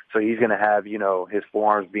runner, so he's going to have, his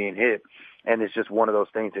forearms being hit, and it's just one of those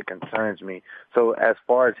things that concerns me. So as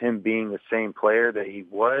far as him being the same player that he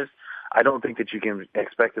was, I don't think that you can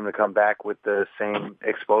expect him to come back with the same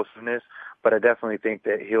explosiveness, but I definitely think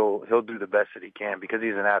that he'll do the best that he can because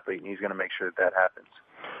he's an athlete, and he's going to make sure that happens.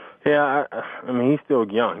 Yeah, I mean, he's still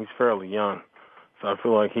young. He's fairly young, so I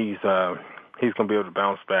feel like he's going to be able to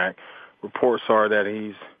bounce back. Reports are that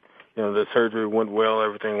the surgery went well,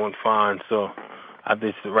 everything went fine. So I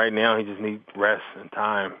think right now he just needs rest and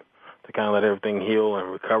time to kind of let everything heal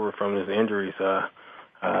and recover from his injuries.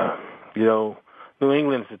 New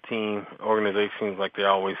England's a team organization, seems like they're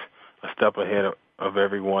always a step ahead of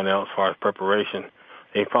everyone else as far as preparation.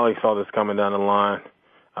 They probably saw this coming down the line.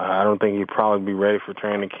 I don't think he'd probably be ready for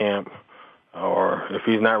training camp. Or if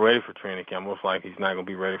he's not ready for training camp, most likely he's not going to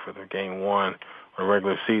be ready for the game one or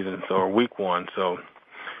regular season, or week one. So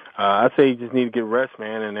I'd say you just need to get rest,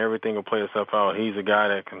 man, and everything will play itself out. He's a guy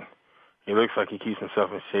that he looks like he keeps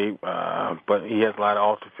himself in shape, but he has a lot of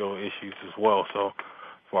off-the-field issues as well. So as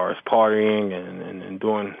far as partying and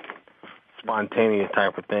doing spontaneous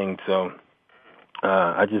type of things. So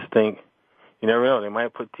I just think, you never know. They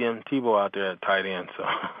might put Tim Tebow out there at tight end. So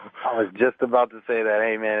I was just about to say that.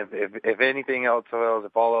 Hey, man, if anything else fails,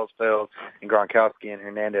 if all else fails, and Gronkowski and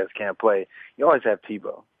Hernandez can't play, you always have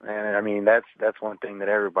Tebow. And I mean, that's one thing that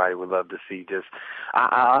everybody would love to see. Just,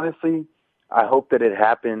 I honestly, I hope that it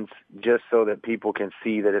happens just so that people can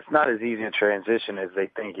see that it's not as easy a transition as they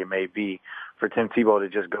think it may be for Tim Tebow to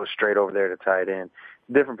just go straight over there to tight end.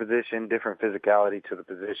 Different position, different physicality to the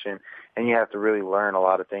position, and you have to really learn a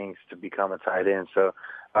lot of things to become a tight end. So,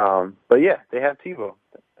 but yeah, they have Tebow.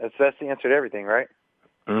 That's the answer to everything, right?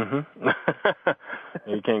 Mm-hmm.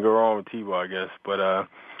 You can't go wrong with Tebow, I guess. But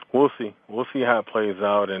we'll see. We'll see how it plays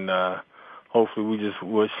out, and hopefully we just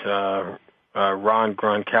wish Ron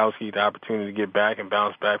Gronkowski the opportunity to get back and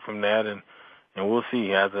bounce back from that, and we'll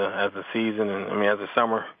see as the season as the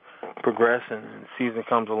summer progresses and season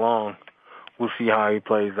comes along, we'll see how he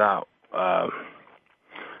plays out.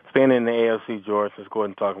 Staying in the AFC, George, let's go ahead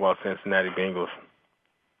and talk about Cincinnati Bengals.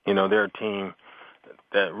 You know, they're a team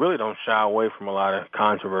that really don't shy away from a lot of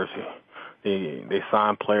controversy. They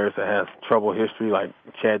sign players that have trouble history like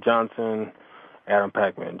Chad Johnson, Adam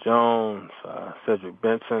Pac-Man-Jones, Cedric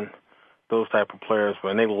Benson, those type of players,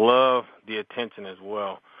 and they love the attention as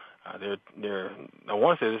well. I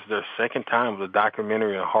want to say this is their second time with a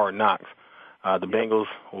documentary on Hard Knocks. The Bengals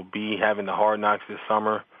will be having the Hard Knocks this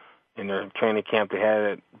summer in their training camp. They had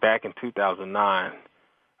it back in 2009.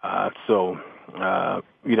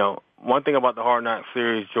 You know, one thing about the Hard Knocks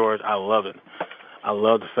series, George, I love it. I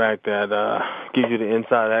love the fact that gives you the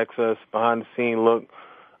inside access, behind-the-scene look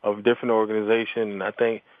of a different organization, and I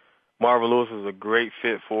think Marvin Lewis is a great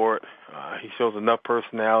fit for it. He shows enough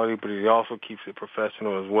personality, but he also keeps it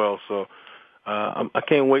professional as well. So I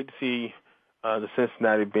can't wait to see the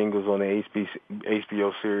Cincinnati Bengals on the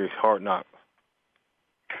HBO series Hard Knocks.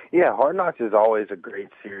 Yeah, Hard Knocks is always a great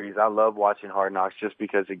series. I love watching Hard Knocks just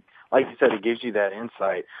because, like you said, it gives you that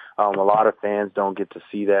insight. A lot of fans don't get to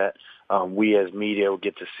see that. We as media will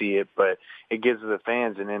get to see it, but it gives the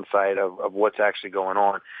fans an insight of what's actually going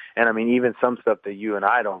on. And I mean, even some stuff that you and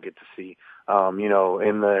I don't get to see. You know,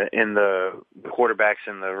 in the quarterbacks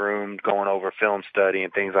in the room going over film study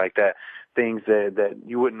and things like that, things that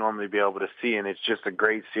you wouldn't normally be able to see. And it's just a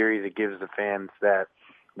great series. It gives the fans that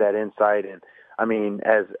insight. And I mean,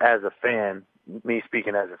 as a fan, me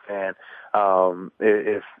speaking as a fan,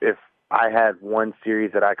 if I had one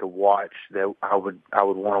series that I could watch that I would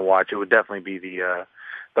want to watch, it would definitely be the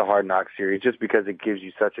Hard Knocks series, just because it gives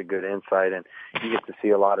you such a good insight and you get to see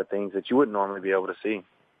a lot of things that you wouldn't normally be able to see.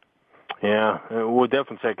 Yeah, we'll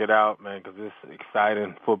definitely check it out, man, because it's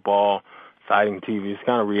exciting football, exciting TV. It's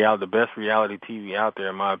kind of the best reality TV out there,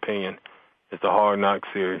 in my opinion. It's the Hard Knocks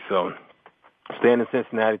series. So, staying in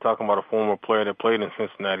Cincinnati, talking about a former player that played in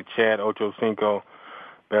Cincinnati, Chad Ochocinco,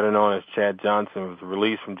 better known as Chad Johnson, was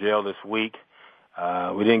released from jail this week.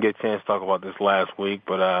 We didn't get a chance to talk about this last week,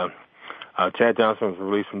 but Chad Johnson was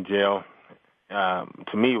released from jail. To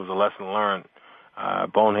me, it was a lesson learned.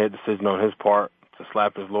 Bonehead decision on his part to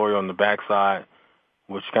slap his lawyer on the backside,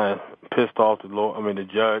 which kind of pissed off the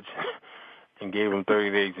judge, and gave him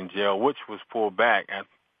 30 days in jail, which was pulled back after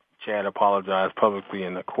Chad apologized publicly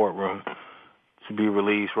in the courtroom to be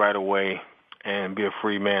released right away and be a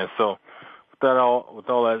free man. So with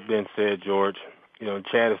all that being said, George, you know,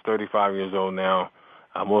 Chad is 35 years old now.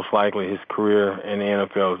 Most likely his career in the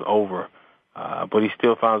NFL is over. But he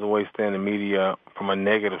still finds a way to stay in the media from a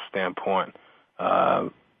negative standpoint.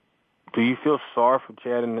 Do you feel sorry for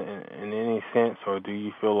Chad in any sense, or do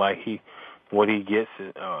you feel like what he gets,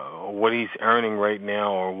 or what he's earning right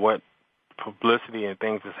now, or what publicity and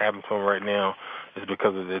things that's happening to him right now is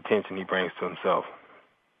because of the attention he brings to himself?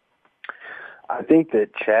 I think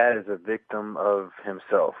that Chad is a victim of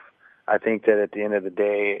himself. I think that at the end of the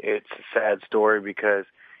day, it's a sad story because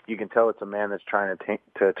you can tell it's a man that's trying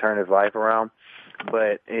to turn his life around.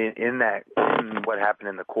 But in what happened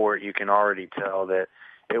in the court, you can already tell that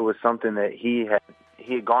it was something that he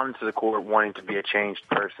had gone into the court wanting to be a changed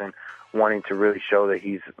person, wanting to really show that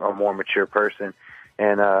he's a more mature person.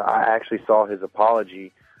 And I actually saw his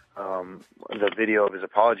apology, the video of his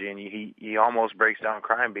apology, and he almost breaks down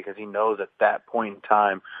crying because he knows at that point in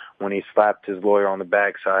time when he slapped his lawyer on the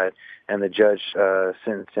backside and the judge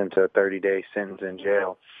sentenced him to a 30-day sentence in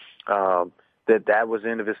jail, that was the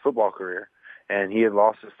end of his football career. And he had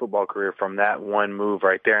lost his football career from that one move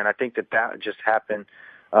right there. And I think that just happened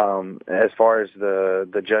as far as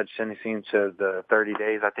the judge sentencing to the 30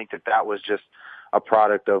 days. I think that was just a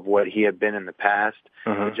product of what he had been in the past.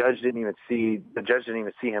 Mm-hmm. The judge didn't even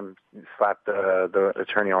see him slap the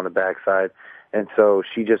attorney on the backside, and so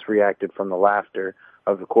she just reacted from the laughter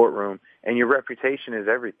of the courtroom. And your reputation is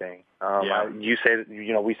everything.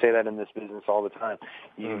 We say that in this business all the time.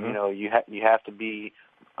 You have to be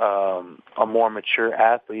a more mature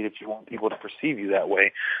athlete if you want people to perceive you that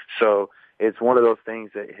way. So it's one of those things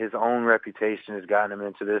that his own reputation has gotten him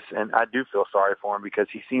into this, and I do feel sorry for him because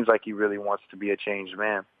he seems like he really wants to be a changed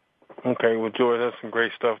man. Okay, well, George, that's some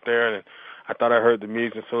great stuff there, and I thought I heard the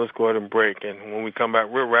music, so let's go ahead and break. And when we come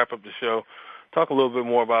back, we'll wrap up the show, talk a little bit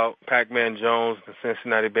more about Pac-Man Jones, the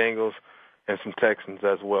Cincinnati Bengals, and some Texans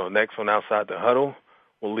as well. Next on Outside the Huddle,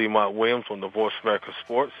 we'll Lemont Williams on the Voice America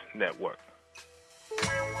Sports Network.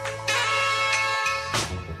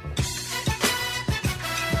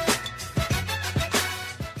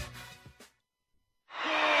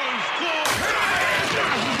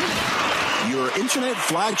 Your internet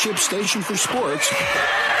flagship station for sports.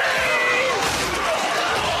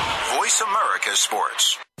 Voice America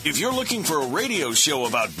Sports. If you're looking for a radio show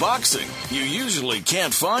about boxing, you usually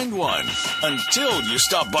can't find one until you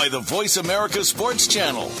stop by the Voice America Sports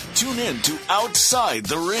Channel. Tune in to Outside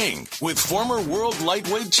the Ring with former world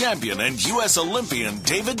lightweight champion and U.S. Olympian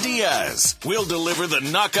David Diaz. We'll deliver the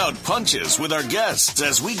knockout punches with our guests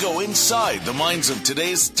as we go inside the minds of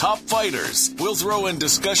today's top fighters. We'll throw in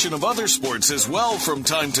discussion of other sports as well from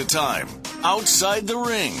time to time. Outside the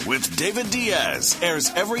Ring with David Diaz airs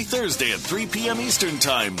every Thursday at 3 p.m. Eastern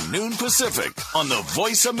Time, noon Pacific, on the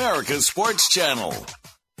Voice America Sports Channel.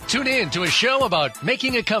 Tune in to a show about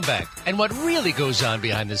making a comeback and what really goes on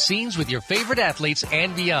behind the scenes with your favorite athletes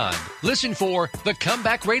and beyond. Listen for The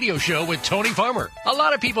Comeback Radio Show with Tony Farmer. A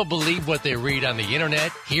lot of people believe what they read on the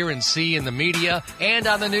internet, hear and see in the media, and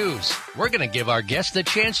on the news. We're going to give our guests the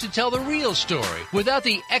chance to tell the real story without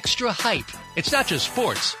the extra hype. It's not just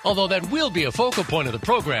sports, although that will be a focal point of the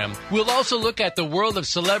program. We'll also look at the world of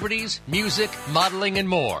celebrities, music, modeling, and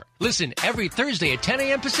more. Listen every Thursday at 10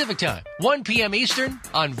 a.m. Pacific Time, 1 p.m. Eastern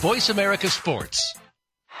on Voice America Sports.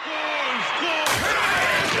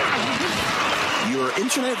 Your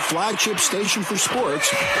internet flagship station for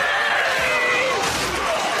sports.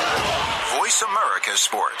 Voice America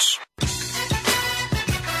Sports.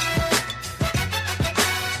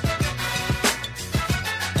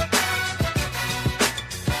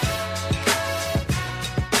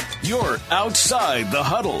 You're Outside the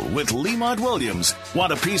Huddle with Lemont Williams.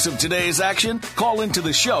 Want a piece of today's action? Call into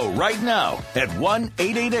the show right now at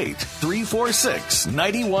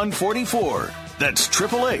 1-888-346-9144. That's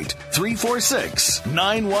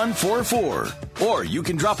 888-346-9144. Or you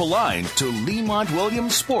can drop a line to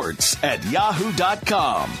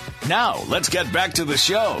LemontWilliamsSports@yahoo.com. Now, let's get back to the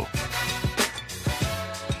show.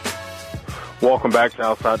 Welcome back to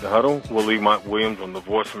Outside the Huddle. We'll Lemont Williams on the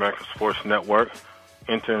Voice America Sports Network,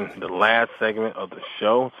 entering the last segment of the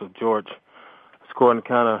show. So, George, let's go ahead and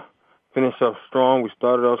kind of finish up strong. We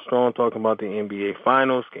started off strong talking about the NBA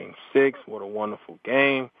Finals, Game 6. What a wonderful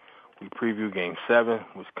game. We preview Game 7,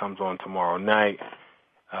 which comes on tomorrow night.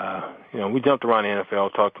 We jumped around the NFL,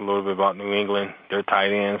 talked a little bit about New England, their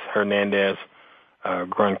tight ends, Hernandez,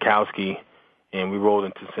 Gronkowski, and we rolled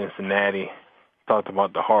into Cincinnati, talked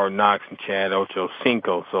about the hard knocks and Chad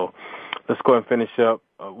Ochocinco. So let's go ahead and finish up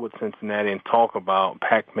with Cincinnati and talk about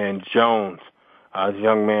Pac-Man Jones. This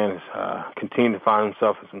young man has continued to find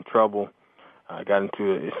himself in some trouble. Got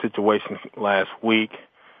into a situation last week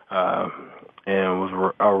and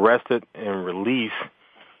was arrested and released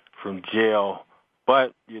from jail.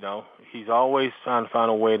 But, he's always trying to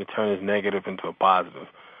find a way to turn his negative into a positive.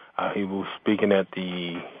 He was speaking at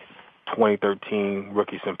the 2013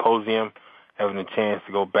 Rookie Symposium, having a chance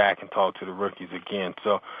to go back and talk to the rookies again.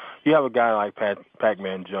 So you have a guy like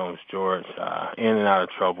Pac-Man Jones, George, in and out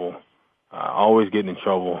of trouble, always getting in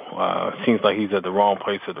trouble. Seems like he's at the wrong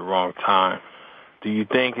place at the wrong time. Do you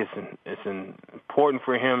think it's important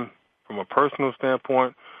for him from a personal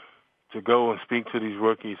standpoint to go and speak to these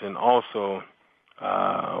rookies? And also,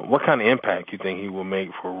 what kind of impact you think he will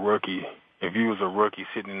make for a rookie if he was a rookie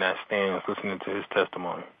sitting in that stand listening to his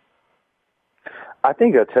testimony? I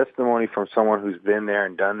think a testimony from someone who's been there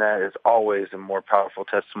and done that is always a more powerful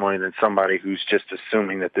testimony than somebody who's just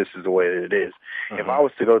assuming that this is the way that it is. Mm-hmm. If I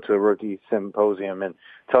was to go to a rookie symposium and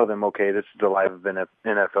tell them, okay, this is the life of an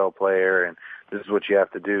NFL player and this is what you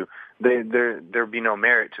have to do, there'd be no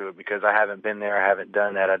merit to it because I haven't been there, I haven't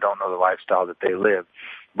done that, I don't know the lifestyle that they live.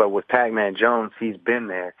 But with Pac-Man Jones, he's been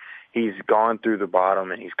there. He's gone through the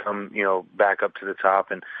bottom and he's come, back up to the top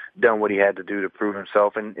and done what he had to do to prove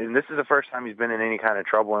himself. And this is the first time he's been in any kind of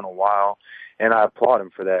trouble in a while, and I applaud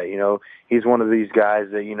him for that. He's one of these guys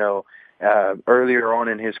that, earlier on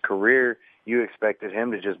in his career, you expected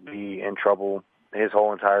him to just be in trouble his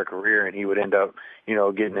whole entire career, and he would end up,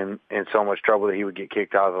 getting in so much trouble that he would get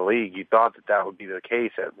kicked out of the league. You thought that would be the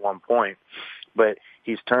case at one point, but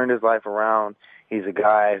he's turned his life around. He's a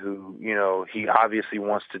guy who, he obviously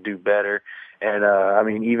wants to do better. And,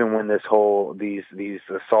 even when these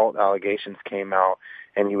assault allegations came out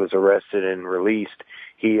and he was arrested and released,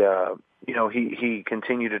 he he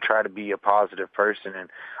continued to try to be a positive person, and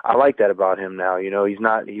I like that about him now. He's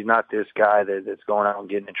not this guy that's going out and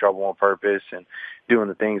getting in trouble on purpose and doing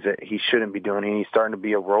the things that he shouldn't be doing. And he's starting to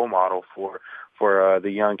be a role model for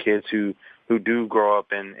the young kids who do grow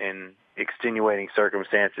up in extenuating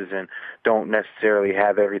circumstances and don't necessarily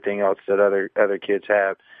have everything else that other kids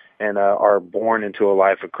have, and are born into a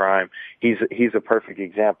life of crime. He's a perfect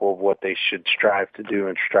example of what they should strive to do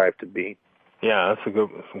and strive to be. Yeah, that's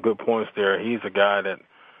some good points there. He's a guy that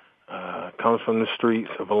comes from the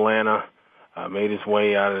streets of Atlanta, made his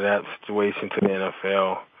way out of that situation to the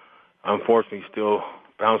NFL. Unfortunately, still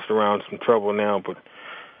bounced around some trouble now, but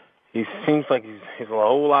he seems like he's a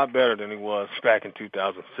whole lot better than he was back in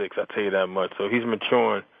 2006. I'll tell you that much. So he's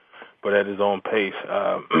maturing, but at his own pace.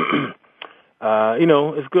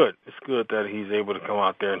 It's good. It's good that he's able to come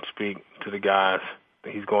out there and speak to the guys.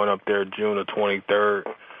 He's going up there June the 23rd.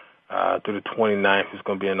 Through the 29th, he's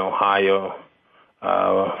going to be in Ohio.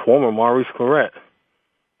 Former Maurice Clarett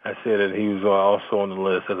has said that he was also on the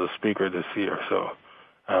list as a speaker this year. So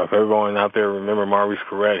if everyone out there remember Maurice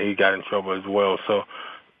Clarett, he got in trouble as well. So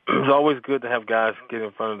it's always good to have guys get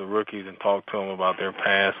in front of the rookies and talk to them about their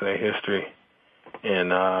past and their history.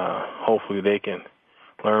 And hopefully they can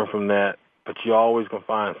learn from that. But you're always going to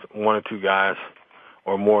find one or two guys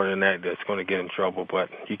or more than that that's going to get in trouble. But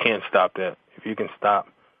you can't stop that. If you can stop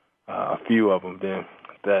a few of them, then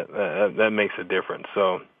that makes a difference.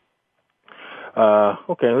 So,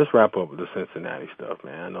 okay, let's wrap up with the Cincinnati stuff,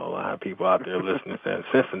 man. I know a lot of people out there listening saying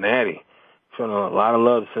Cincinnati, showing a lot of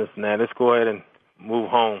love to Cincinnati. Let's go ahead and move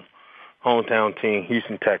hometown team,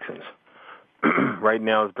 Houston Texans. Right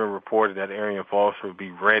now, it's been reported that Arian Foster will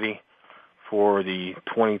be ready for the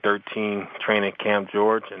 2013 training camp,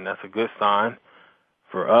 George, and that's a good sign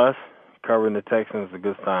for us. Covering the Texans is a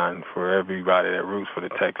good sign for everybody that roots for the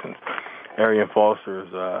Texans. Arian Foster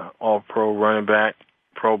is all-pro running back,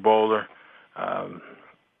 pro bowler. And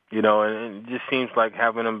it just seems like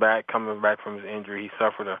having him coming back from his injury. He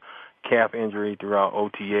suffered a calf injury throughout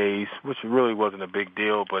OTAs, which really wasn't a big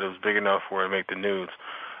deal, but it was big enough for it to make the news.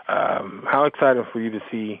 How exciting for you to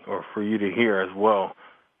see, or for you to hear as well,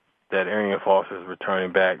 that Arian Foster is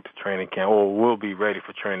returning back to training camp, or will be ready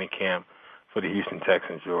for training camp for the Houston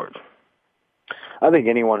Texans, George? I think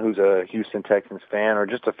anyone who's a Houston Texans fan or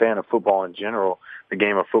just a fan of football in general, the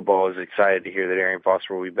game of football, is excited to hear that Arian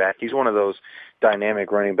Foster will be back. He's one of those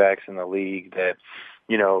dynamic running backs in the league that,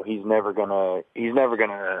 he's never gonna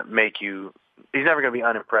be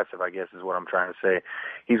unimpressive, I guess is what I'm trying to say.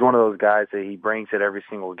 He's one of those guys that he brings it every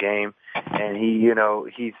single game, and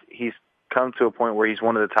he's come to a point where he's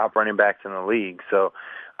one of the top running backs in the league. So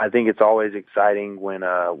I think it's always exciting when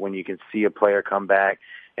you can see a player come back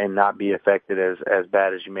and not be affected as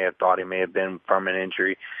bad as you may have thought he may have been from an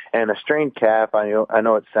injury. And a strained calf, I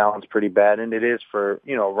know it sounds pretty bad, and it is for,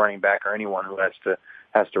 running back or anyone who has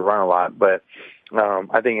to run a lot. But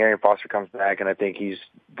I think Arian Foster comes back, and I think he's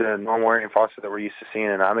the normal Arian Foster that we're used to seeing,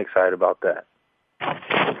 and I'm excited about that.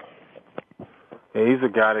 Yeah, he's a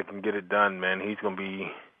guy that can get it done, man. He's going to be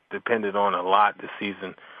depended on a lot this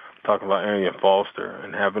season. Talking about Arian Foster,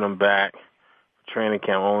 and having him back for training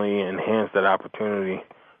camp only enhance that opportunity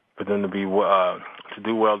for them to be to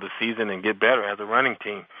do well this season and get better as a running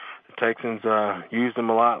team. The Texans used them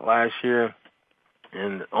a lot last year,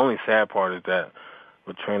 and the only sad part is that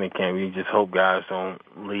with training camp, you just hope guys don't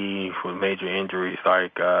leave with major injuries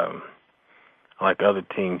like other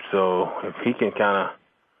teams. So if he can kind of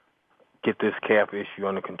get this calf issue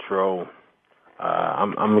under control,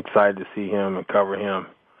 I'm excited to see him and cover him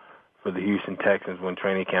for the Houston Texans when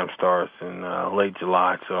training camp starts in late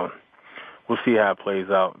July. So we'll see how it plays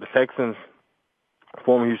out. The Texans,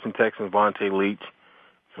 former Houston Texans, Vontae Leach,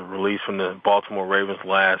 was released from the Baltimore Ravens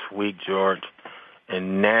last week, George.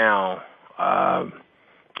 And now,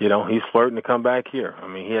 he's flirting to come back here. I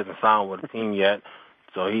mean, he hasn't signed with a team yet,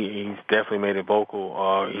 so he's definitely made it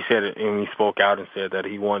vocal. He said it, and he spoke out and said that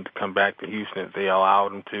he wanted to come back to Houston if they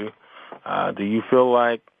allowed him to. Do you feel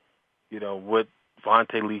like, with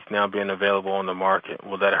Vontae Leach now being available on the market,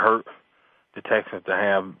 will that hurt the Texans to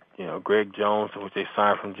have, Greg Jones, which they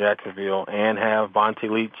signed from Jacksonville, and have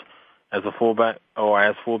Vontae Leach as a fullback or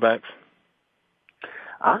as fullbacks?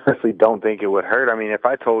 I honestly don't think it would hurt. I mean, if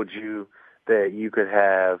I told you that you could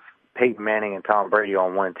have Peyton Manning and Tom Brady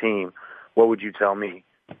on one team, what would you tell me?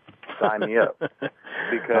 Sign me up.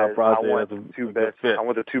 Because I want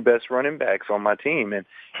the two best running backs on my team, and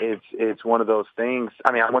it's one of those things.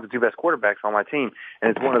 I mean, I want the two best quarterbacks on my team,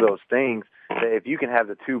 and it's one of those things that if you can have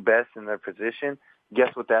the two best in their position,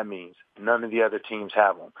 guess what that means? None of the other teams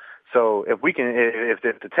have them. So if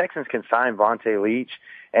the Texans can sign Vontae Leach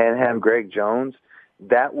and have Greg Jones,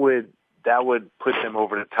 that would put them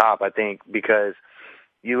over the top, I think, because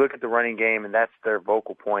you look at the running game, and that's their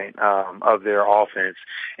vocal point of their offense.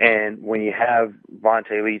 And when you have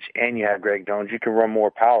Vontae Leach and you have Greg Jones, you can run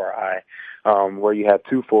more power where you have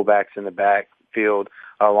two fullbacks in the backfield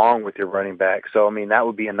along with your running back. So, I mean, that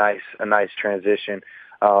would be a nice transition,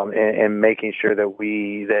 and making sure that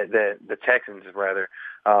the Texans rather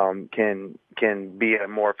can be a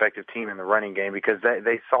more effective team in the running game, because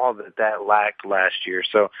they saw that lacked last year.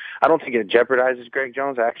 So I don't think it jeopardizes Greg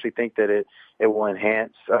Jones. I actually think that it will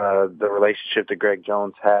enhance the relationship that Greg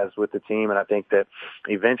Jones has with the team, and I think that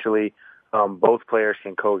eventually both players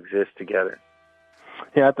can coexist together.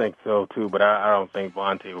 Yeah, I think so too, but I don't think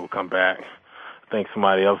Vontae will come back. I think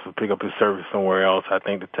somebody else will pick up his service somewhere else. I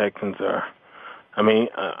think the Texans are. I mean,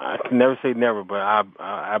 I can never say never, but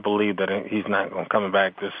I believe that he's not going to come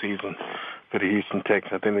back this season for the Houston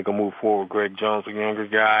Texans. I think they're going to move forward. Greg Jones, a younger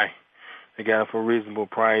guy, they got him for a reasonable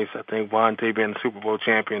price. I think Vontae, being the Super Bowl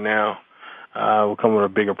champion now, will come with a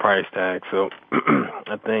bigger price tag. So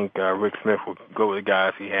I think Rick Smith will go with the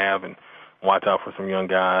guys he have and watch out for some young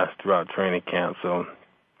guys throughout training camp. So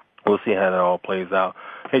we'll see how that all plays out.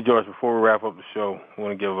 Hey, George, before we wrap up the show, I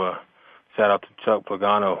want to give a shout-out to Chuck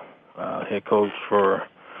Pagano, head coach for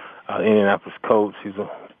Indianapolis Colts. He's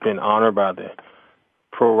been honored by the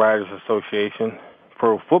Pro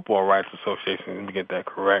Football Writers Association, let me get that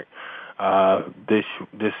correct, this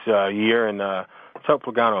year. And Chuck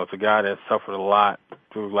Pagano is a guy that suffered a lot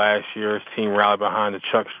through last year. His team rallied behind the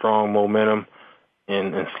Chuck Strong momentum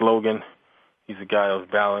and slogan. He's a guy that was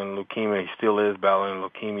battling leukemia. He still is battling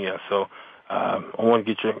leukemia. So I want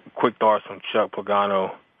to get your quick thoughts on Chuck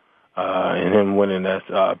Pagano and him winning. That's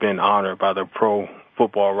been honored by the Pro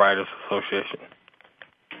Football Writers Association.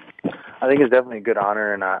 I think it's definitely a good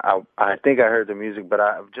honor, and I think I heard the music, but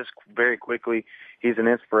just very quickly, he's an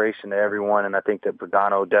inspiration to everyone, and I think that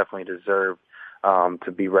Pagano definitely deserved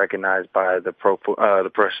to be recognized by the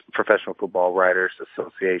Professional Football Writers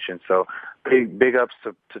Association. So big ups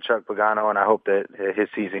to Chuck Pagano, and I hope that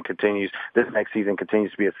this next season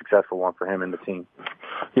continues to be a successful one for him and the team.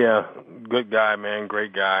 Yeah, good guy, man,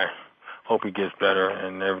 great guy. Hope he gets better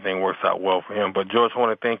and everything works out well for him. But, George, I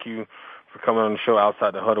want to thank you for coming on the show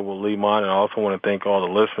Outside the Huddle with Lee Mond, and I also want to thank all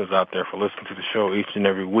the listeners out there for listening to the show each and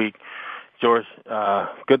every week. George,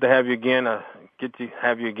 good to have you again. Get to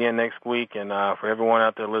have you again next week, and for everyone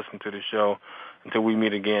out there listening to the show, until we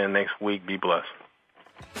meet again next week, be blessed.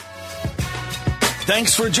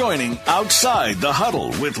 Thanks for joining Outside the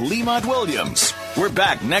Huddle with Lee Mond Williams. We're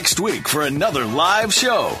back next week for another live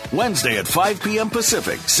show, Wednesday at 5 p.m.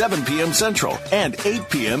 Pacific, 7 p.m. Central, and 8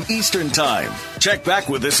 p.m. Eastern Time. Check back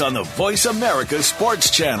with us on the Voice America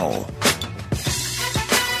Sports Channel.